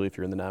 potentially, if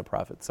you're in the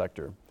nonprofit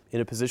sector?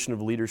 In a position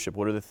of leadership,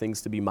 what are the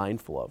things to be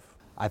mindful of?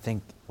 I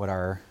think what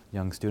our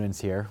young students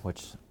here,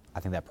 which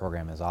I think that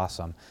program is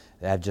awesome,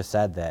 they have just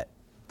said that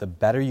the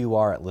better you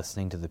are at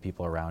listening to the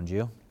people around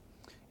you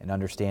and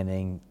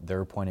understanding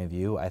their point of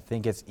view, I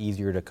think it's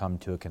easier to come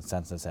to a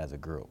consensus as a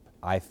group.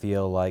 I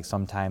feel like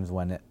sometimes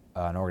when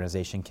an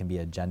organization can be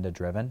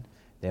agenda-driven,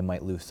 they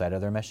might lose sight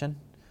of their mission,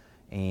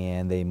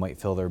 and they might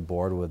fill their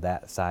board with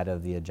that side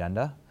of the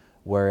agenda.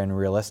 Where in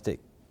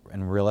realistic,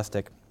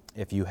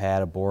 if you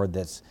had a board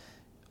that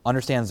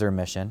understands their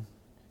mission,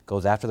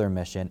 goes after their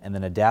mission, and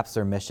then adapts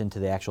their mission to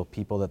the actual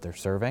people that they're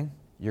serving,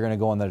 you're going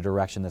to go in the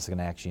direction that's going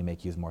to actually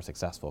make you more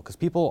successful. Because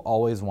people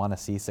always want to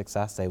see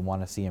success, they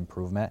want to see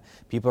improvement.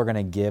 People are going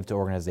to give to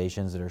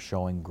organizations that are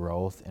showing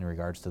growth in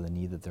regards to the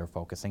need that they're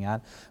focusing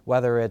on,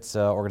 whether it's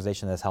an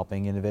organization that's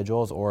helping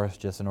individuals or it's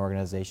just an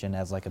organization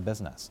as like a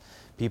business.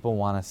 People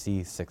want to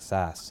see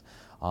success.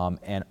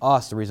 And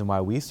us, the reason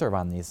why we serve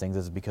on these things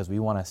is because we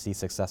want to see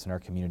success in our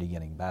community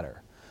getting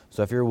better.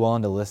 So if you're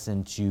willing to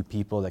listen to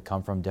people that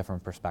come from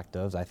different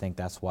perspectives, I think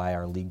that's why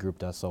our league group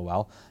does so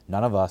well.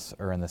 None of us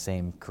are in the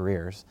same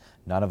careers.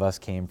 None of us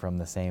came from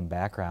the same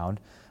background,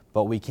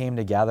 but we came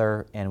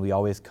together and we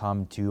always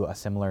come to a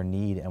similar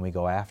need and we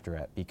go after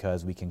it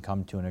because we can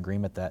come to an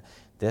agreement that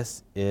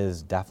this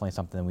is definitely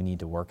something that we need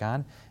to work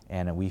on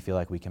and we feel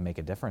like we can make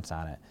a difference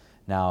on it.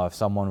 Now, if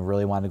someone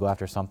really wanted to go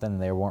after something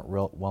and they weren't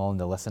willing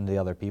to listen to the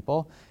other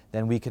people,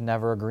 then we could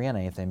never agree on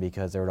anything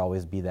because there would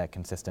always be that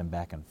consistent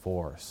back and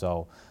forth.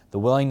 So the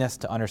willingness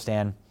to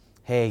understand,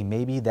 hey,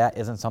 maybe that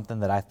isn't something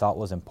that I thought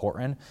was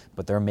important,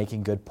 but they're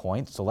making good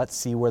points, so let's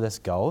see where this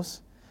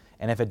goes.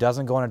 And if it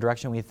doesn't go in a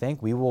direction we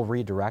think, we will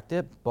redirect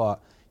it,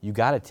 but you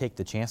got to take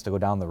the chance to go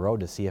down the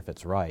road to see if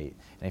it's right.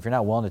 And if you're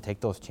not willing to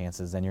take those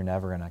chances, then you're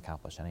never going to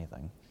accomplish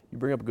anything. You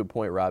bring up a good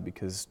point, Rob,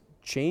 because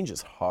change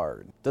is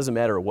hard. It doesn't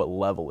matter at what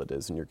level it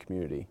is in your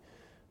community.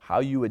 How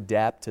you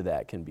adapt to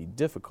that can be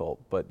difficult,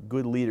 but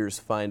good leaders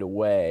find a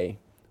way,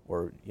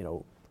 or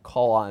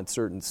call on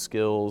certain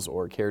skills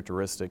or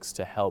characteristics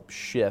to help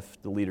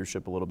shift the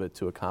leadership a little bit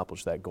to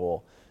accomplish that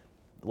goal.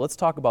 Let's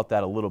talk about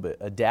that a little bit.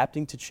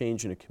 Adapting to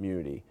change in a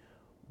community.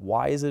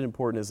 Why is it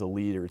important as a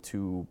leader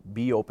to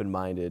be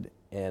open-minded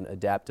and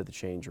adapt to the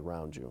change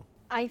around you?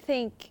 I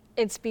think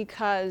it's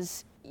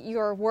because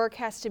your work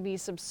has to be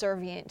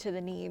subservient to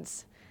the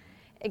needs.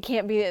 It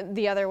can't be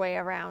the other way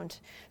around.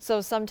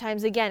 So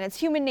sometimes, again, it's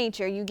human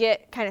nature. You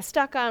get kind of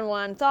stuck on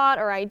one thought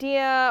or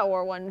idea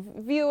or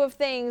one view of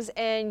things,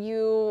 and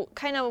you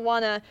kind of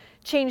want to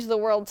change the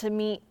world to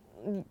meet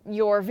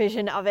your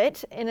vision of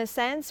it, in a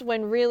sense,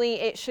 when really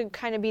it should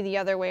kind of be the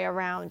other way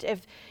around.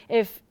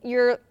 If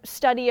your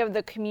study of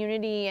the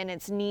community and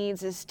its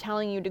needs is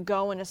telling you to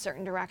go in a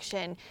certain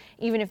direction,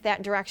 even if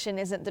that direction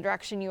isn't the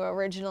direction you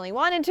originally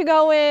wanted to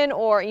go in,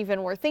 or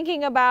even were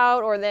thinking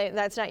about, or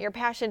that's not your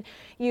passion,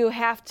 you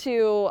have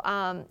to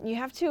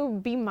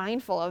be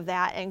mindful of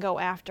that and go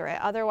after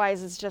it.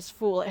 Otherwise, it's just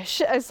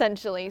foolish,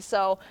 essentially.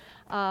 So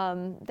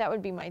that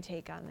would be my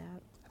take on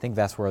that. I think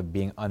that's where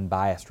being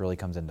unbiased really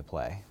comes into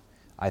play.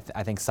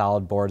 I think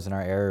solid boards in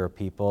our area are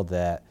people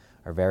that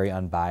are very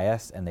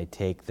unbiased, and they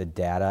take the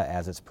data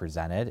as it's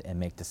presented and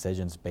make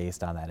decisions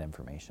based on that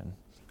information.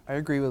 I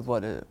agree with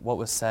what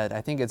was said.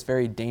 I think it's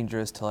very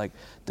dangerous to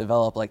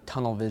develop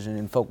tunnel vision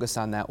and focus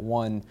on that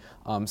one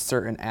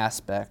certain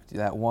aspect,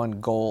 that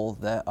one goal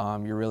that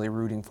you're really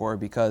rooting for,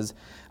 because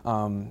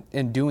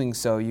in doing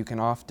so you can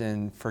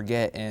often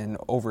forget and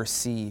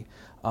oversee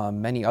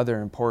many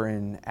other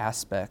important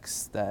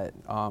aspects that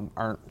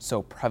aren't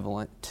so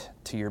prevalent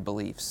to your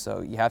beliefs.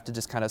 So you have to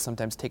just kind of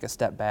sometimes take a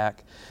step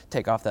back,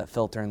 take off that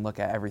filter, and look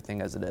at everything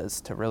as it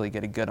is to really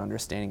get a good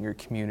understanding of your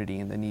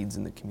community and the needs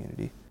in the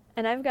community.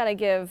 And I've got to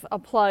give a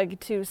plug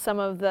to some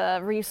of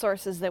the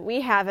resources that we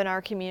have in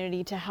our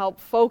community to help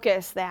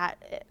focus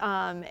that.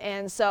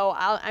 And so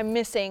I'm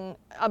missing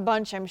a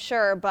bunch, I'm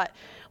sure, but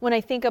when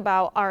I think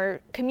about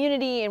our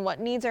community and what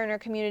needs are in our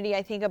community,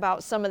 I think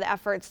about some of the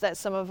efforts that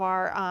some of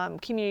our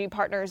community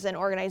partners and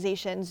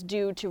organizations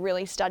do to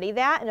really study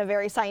that in a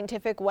very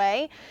scientific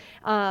way.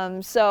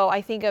 So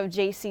I think of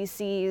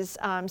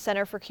JCC's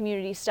Center for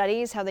Community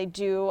Studies, how they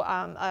do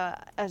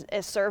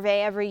a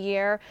survey every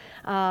year.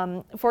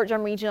 Fort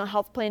Drum Regional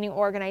Health Planning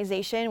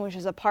Organization, which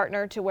is a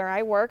partner to where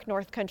I work,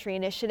 North Country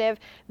Initiative,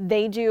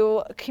 they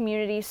do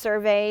community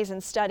surveys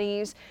and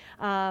studies,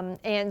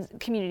 and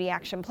Community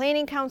Action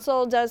Planning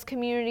Council does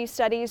community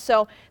studies.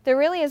 So there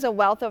really is a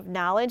wealth of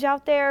knowledge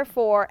out there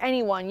for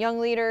anyone, young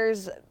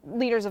leaders,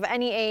 leaders of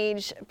any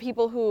age,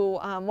 people who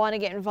want to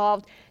get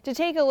involved, to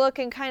take a look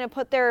and kind of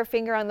put their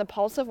finger on the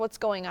pulse of what's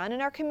going on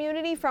in our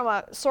community from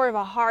a sort of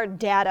a hard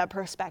data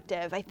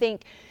perspective. I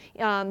think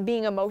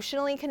being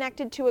emotionally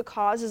connected to a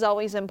cause is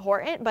always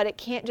important, but it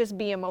can't just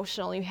be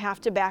emotional. You have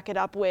to back it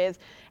up with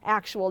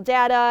actual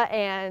data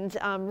and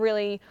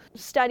really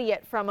study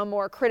it from a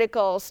more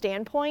critical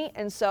standpoint.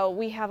 And so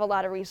we have a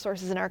lot of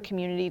resources in our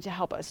community to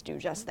help us do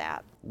just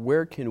that.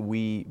 Where can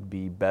we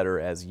be better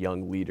as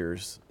young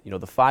leaders?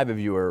 The five of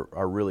you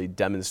are really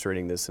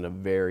demonstrating this in a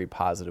very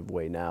positive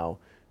way now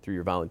through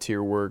your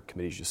volunteer work,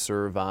 committees you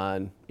serve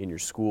on, in your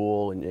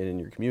school and in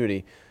your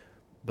community,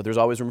 but there's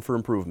always room for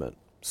improvement.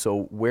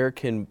 So where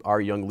can our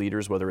young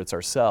leaders, whether it's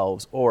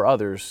ourselves or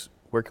others,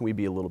 where can we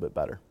be a little bit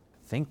better?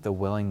 I think the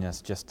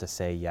willingness just to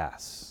say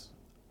yes.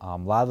 A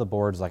lot of the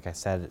boards, like I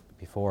said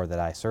before, that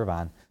I serve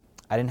on,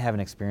 I didn't have an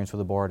experience with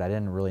the board. I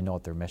didn't really know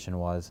what their mission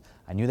was.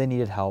 I knew they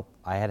needed help.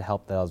 I had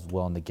help that I was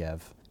willing to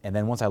give. And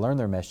then once I learned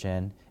their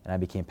mission and I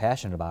became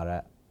passionate about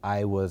it,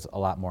 I was a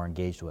lot more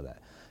engaged with it.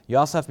 You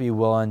also have to be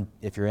willing,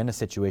 if you're in a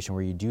situation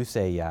where you do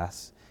say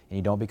yes and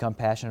you don't become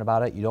passionate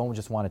about it, you don't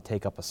just want to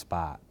take up a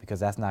spot, because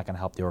that's not going to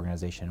help the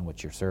organization in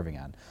which you're serving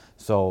on.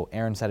 So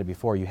Aaron said it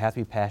before, you have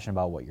to be passionate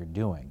about what you're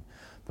doing.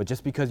 But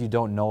just because you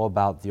don't know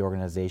about the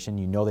organization,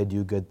 you know they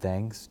do good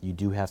things, you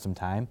do have some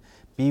time,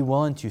 be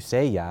willing to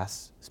say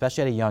yes,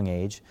 especially at a young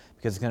age,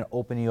 because it's going to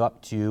open you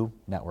up to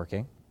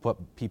networking, put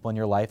people in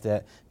your life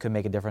that could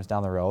make a difference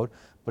down the road,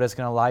 but it's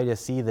going to allow you to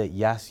see that,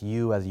 yes,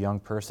 you as a young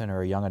person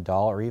or a young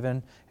adult or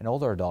even an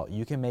older adult,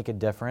 you can make a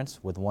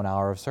difference with 1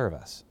 hour of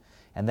service.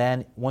 And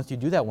then once you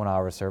do that 1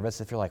 hour of service,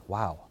 if you're like,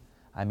 wow,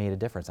 I made a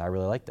difference, I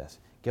really like this,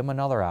 give them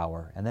another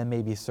hour and then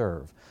maybe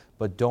serve.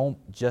 But don't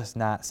just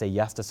not say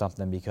yes to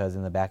something because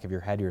in the back of your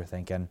head you're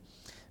thinking,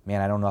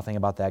 man, I know nothing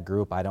about that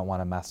group, I don't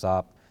want to mess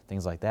up,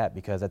 things like that.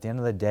 Because at the end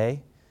of the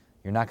day,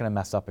 you're not going to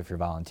mess up if you're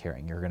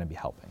volunteering, you're going to be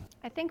helping.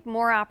 I think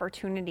more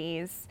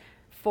opportunities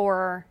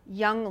for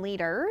young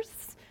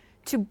leaders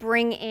to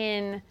bring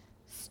in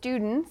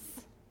students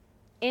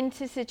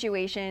into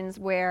situations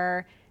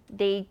where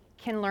they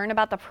can learn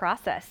about the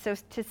process. So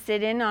to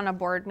sit in on a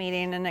board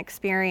meeting and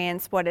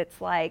experience what it's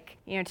like,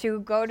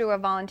 to go to a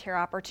volunteer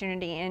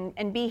opportunity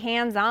and be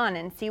hands-on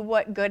and see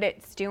what good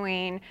it's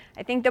doing.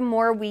 I think the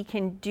more we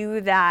can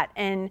do that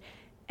and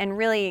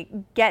really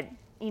get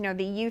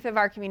the youth of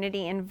our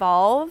community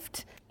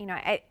involved,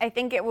 I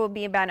think it will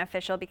be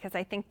beneficial because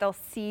I think they'll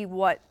see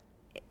what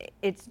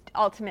it's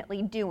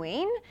ultimately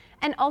doing,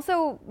 and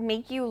also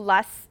make you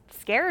less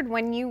scared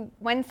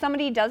when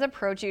somebody does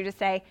approach you to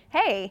say,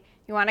 hey,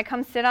 you want to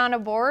come sit on a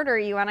board or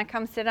you want to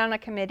come sit on a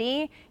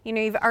committee.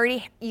 You've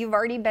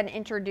already been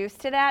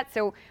introduced to that,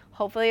 so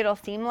hopefully it'll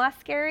seem less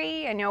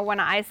scary. I know when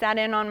I sat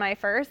in on my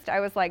first,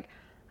 I was like,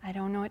 I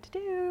don't know what to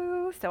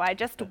do, so I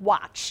just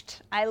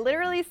watched. I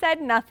literally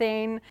said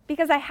nothing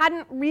because I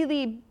hadn't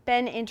really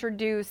been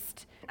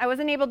introduced. I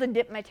wasn't able to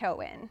dip my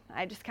toe in.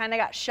 I just kind of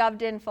got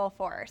shoved in full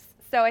force.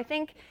 So I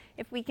think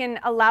if we can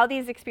allow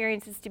these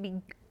experiences to be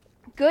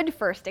good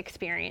first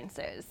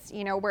experiences,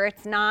 where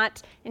it's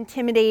not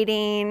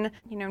intimidating,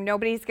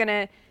 nobody's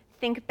gonna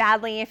think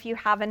badly if you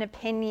have an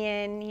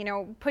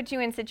opinion, put you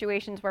in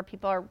situations where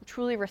people are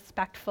truly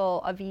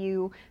respectful of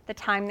you, the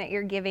time that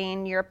you're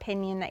giving, your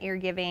opinion that you're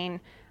giving.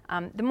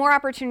 The more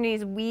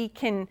opportunities we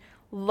can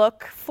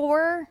look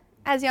for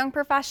as young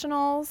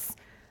professionals,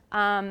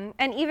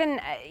 and even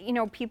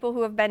people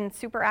who have been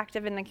super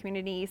active in the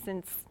community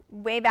since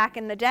way back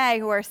in the day,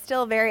 who are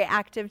still very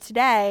active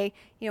today,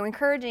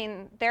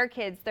 encouraging their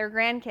kids, their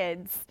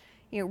grandkids,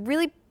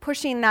 really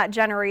pushing that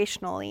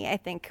generationally, I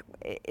think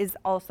is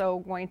also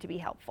going to be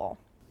helpful.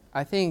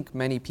 I think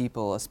many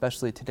people,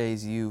 especially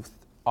today's youth,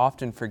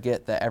 often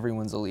forget that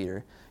everyone's a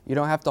leader. You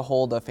don't have to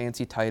hold a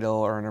fancy title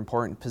or an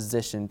important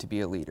position to be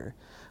a leader.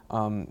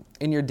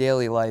 In your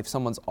daily life,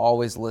 someone's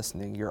always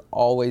listening. You're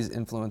always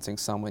influencing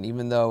someone,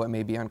 even though it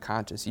may be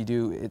unconscious.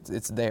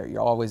 It's there.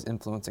 You're always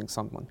influencing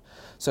someone.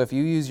 So if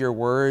you use your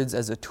words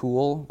as a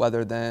tool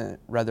rather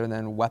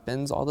than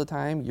weapons all the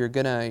time, you're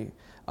gonna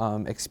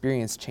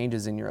experience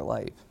changes in your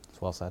life.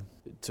 That's well said.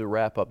 To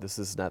wrap up, this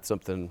is not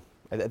something,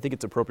 I think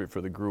it's appropriate for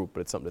the group,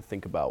 but it's something to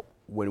think about.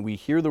 When we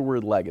hear the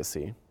word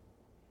legacy,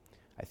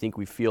 I think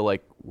we feel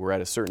like we're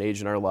at a certain age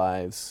in our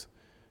lives.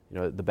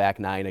 The back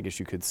nine, I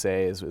guess you could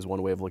say, is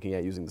one way of looking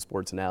at using the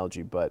sports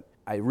analogy. But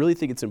I really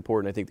think it's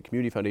important. I think the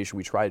Community Foundation,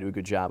 we try to do a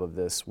good job of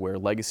this, where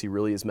legacy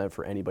really is meant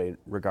for anybody,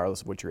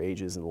 regardless of what your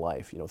age is in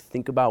life.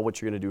 Think about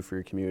what you're going to do for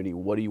your community.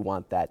 What do you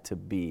want that to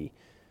be?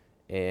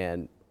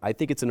 And I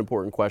think it's an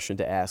important question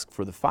to ask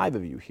for the 5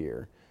 of you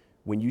here.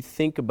 When you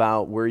think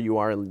about where you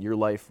are in your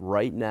life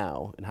right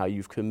now and how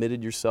you've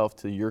committed yourself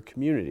to your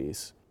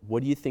communities,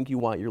 what do you think you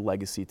want your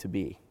legacy to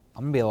be?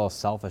 I'm going to be a little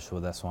selfish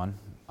with this one.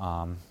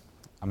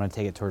 I'm going to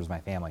take it towards my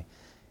family.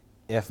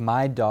 If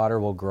my daughter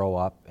will grow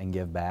up and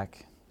give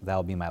back,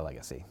 that'll be my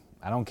legacy.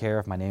 I don't care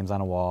if my name's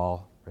on a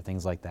wall or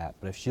things like that,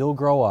 but if she'll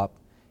grow up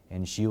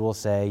and she will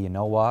say, you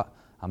know what,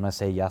 I'm going to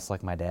say yes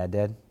like my dad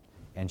did,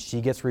 and she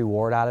gets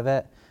reward out of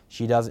it,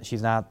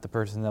 she's not the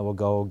person that will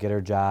go get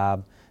her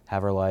job,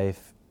 have her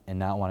life, and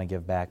not want to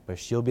give back, but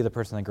she'll be the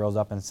person that grows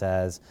up and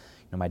says,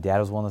 my dad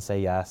was willing to say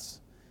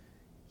yes,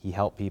 he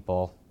helped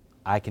people,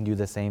 I can do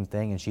the same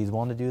thing, and she's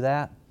willing to do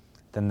that,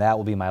 then that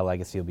will be my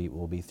legacy,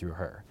 will be through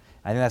her.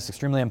 I think that's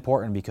extremely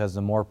important because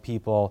the more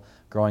people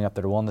growing up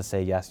that are willing to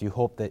say yes, you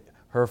hope that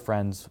her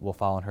friends will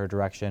follow in her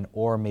direction,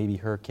 or maybe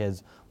her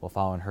kids will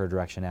follow in her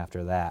direction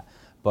after that.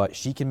 But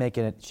she can make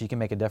a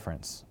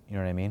difference, you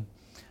know what I mean?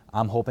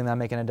 I'm hoping that I'm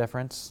making a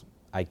difference.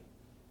 I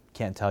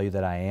can't tell you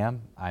that I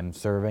am. I'm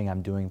serving,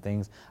 I'm doing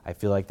things. I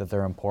feel like that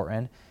they're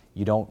important.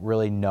 You don't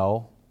really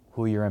know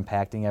who you're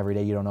impacting every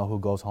day. You don't know who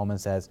goes home and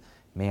says,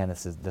 man,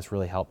 this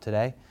really helped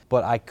today.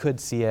 But I could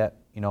see it,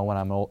 when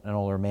I'm an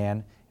older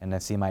man and I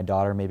see my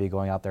daughter maybe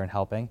going out there and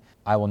helping,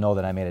 I will know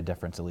that I made a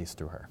difference at least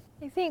through her.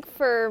 I think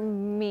for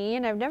me,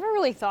 and I've never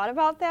really thought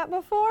about that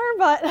before,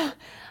 but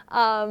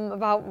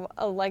about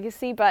a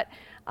legacy, but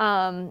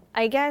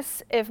I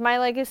guess if my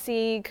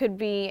legacy could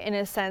be, in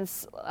a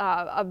sense,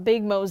 a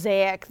big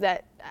mosaic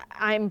that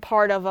I'm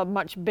part of a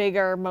much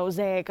bigger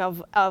mosaic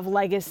of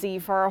legacy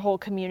for our whole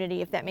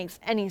community, if that makes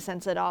any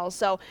sense at all.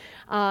 So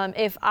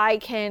if I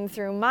can,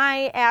 through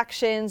my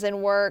actions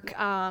and work,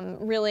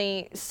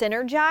 really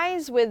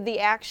synergize with the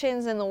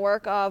actions and the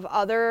work of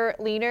other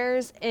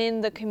leaders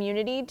in the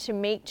community to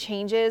make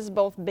changes,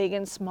 both big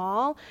and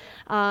small,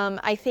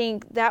 I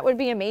think that would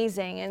be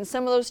amazing. And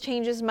some of those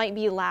changes might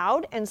be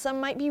loud and some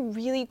might be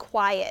really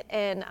quiet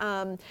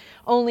and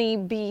only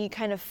be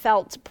kind of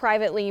felt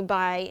privately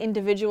by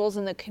individuals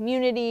in the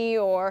community,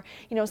 or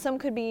some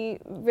could be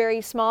very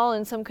small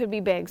and some could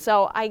be big.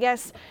 So I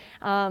guess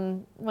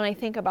when I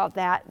think about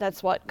that,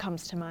 that's what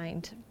comes to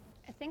mind.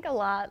 I think a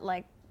lot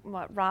like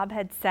what Rob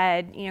had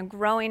said,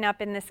 growing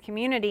up in this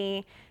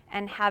community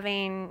and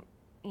having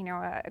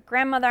a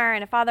grandmother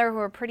and a father who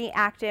were pretty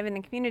active in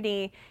the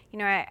community,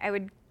 I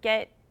would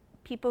get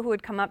people who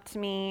would come up to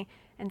me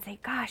and say,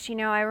 gosh,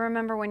 I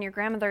remember when your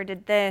grandmother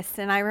did this,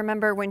 and I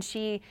remember when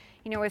she,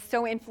 was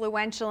so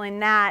influential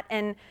in that.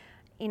 And,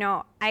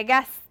 I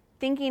guess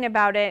thinking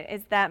about it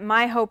is that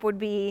my hope would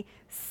be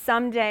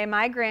someday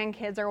my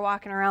grandkids are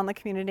walking around the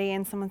community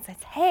and someone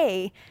says,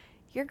 hey,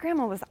 your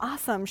grandma was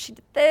awesome. She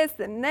did this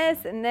and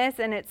this and this.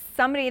 And it's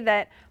somebody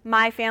that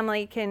my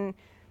family can,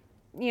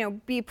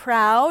 be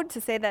proud to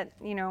say that,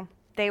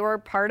 they were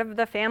part of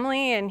the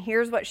family, and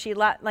here's what she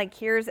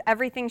here's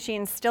everything she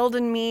instilled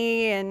in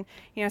me. And,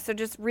 so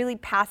just really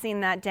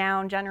passing that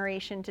down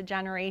generation to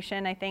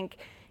generation. I think,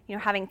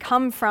 having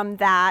come from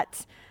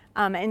that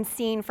and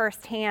seeing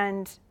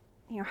firsthand,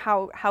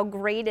 how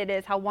great it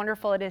is, how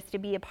wonderful it is to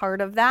be a part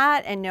of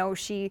that and know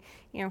she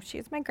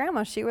was my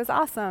grandma. She was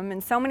awesome.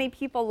 And so many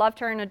people loved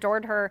her and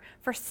adored her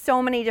for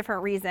so many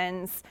different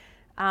reasons.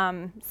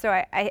 So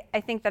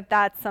I think that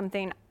that's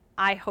something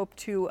I hope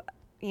to,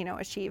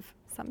 achieve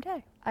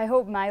someday. I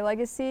hope my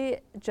legacy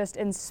just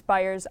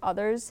inspires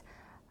others.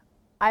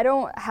 I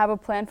don't have a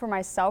plan for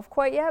myself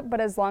quite yet,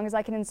 but as long as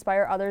I can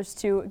inspire others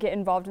to get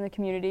involved in the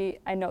community,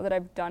 I know that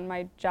I've done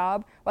my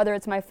job, whether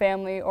it's my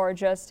family or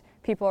just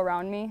people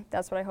around me.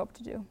 That's what I hope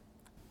to do.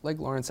 Like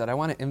Lauren said, I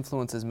want to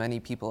influence as many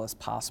people as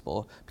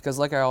possible because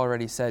like I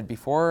already said,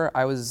 before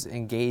I was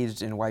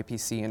engaged in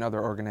YPC and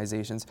other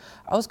organizations,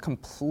 I was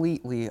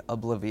completely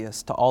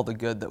oblivious to all the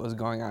good that was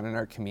going on in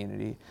our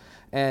community.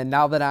 And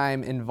now that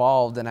I'm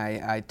involved and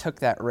I took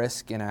that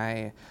risk and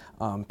I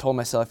told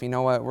myself, you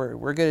know what,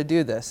 we're going to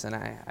do this, and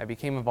I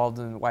became involved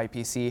in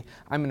YPC,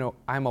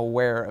 I'm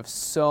aware of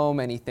so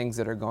many things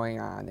that are going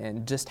on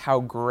and just how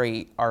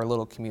great our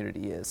little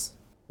community is.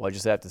 Well, I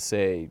just have to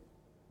say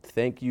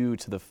thank you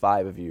to the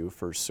 5 of you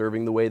for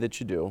serving the way that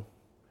you do,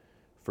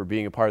 for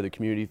being a part of the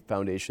Community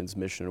Foundation's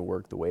mission and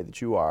work the way that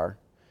you are,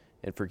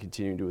 and for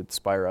continuing to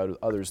inspire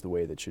others the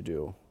way that you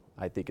do.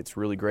 I think it's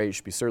really great. You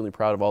should be certainly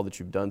proud of all that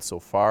you've done so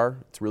far.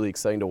 It's really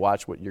exciting to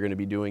watch what you're going to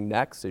be doing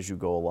next as you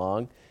go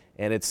along.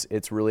 And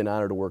it's really an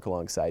honor to work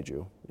alongside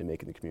you in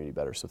making the community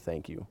better. So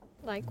thank you.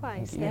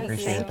 Likewise. Thank you.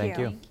 Appreciate it. Thank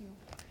you.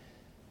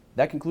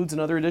 That concludes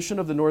another edition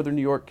of the Northern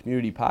New York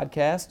Community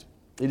Podcast.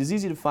 It is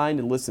easy to find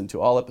and listen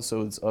to all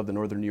episodes of the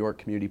Northern New York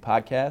Community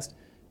Podcast.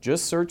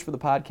 Just search for the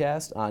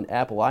podcast on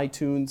Apple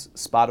iTunes,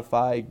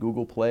 Spotify,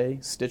 Google Play,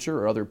 Stitcher,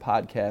 or other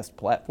podcast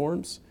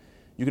platforms.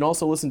 You can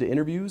also listen to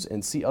interviews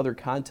and see other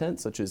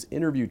content such as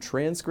interview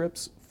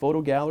transcripts,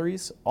 photo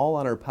galleries, all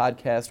on our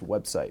podcast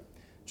website.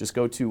 Just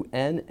go to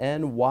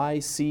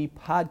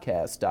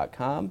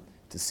nnycpodcast.com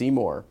to see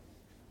more.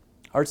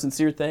 Our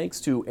sincere thanks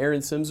to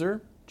Aaron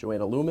Simser,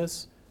 Joanna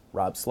Loomis,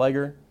 Rob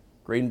Slegger,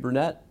 Graydon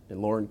Burnett,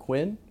 and Lauren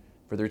Quinn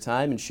for their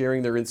time and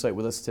sharing their insight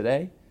with us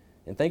today.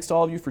 And thanks to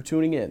all of you for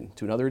tuning in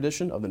to another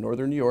edition of the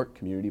Northern New York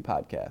Community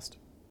Podcast.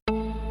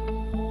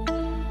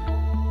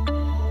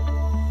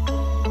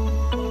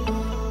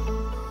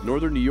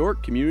 Northern New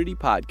York Community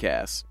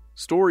Podcast.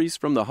 Stories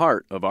from the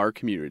heart of our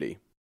community.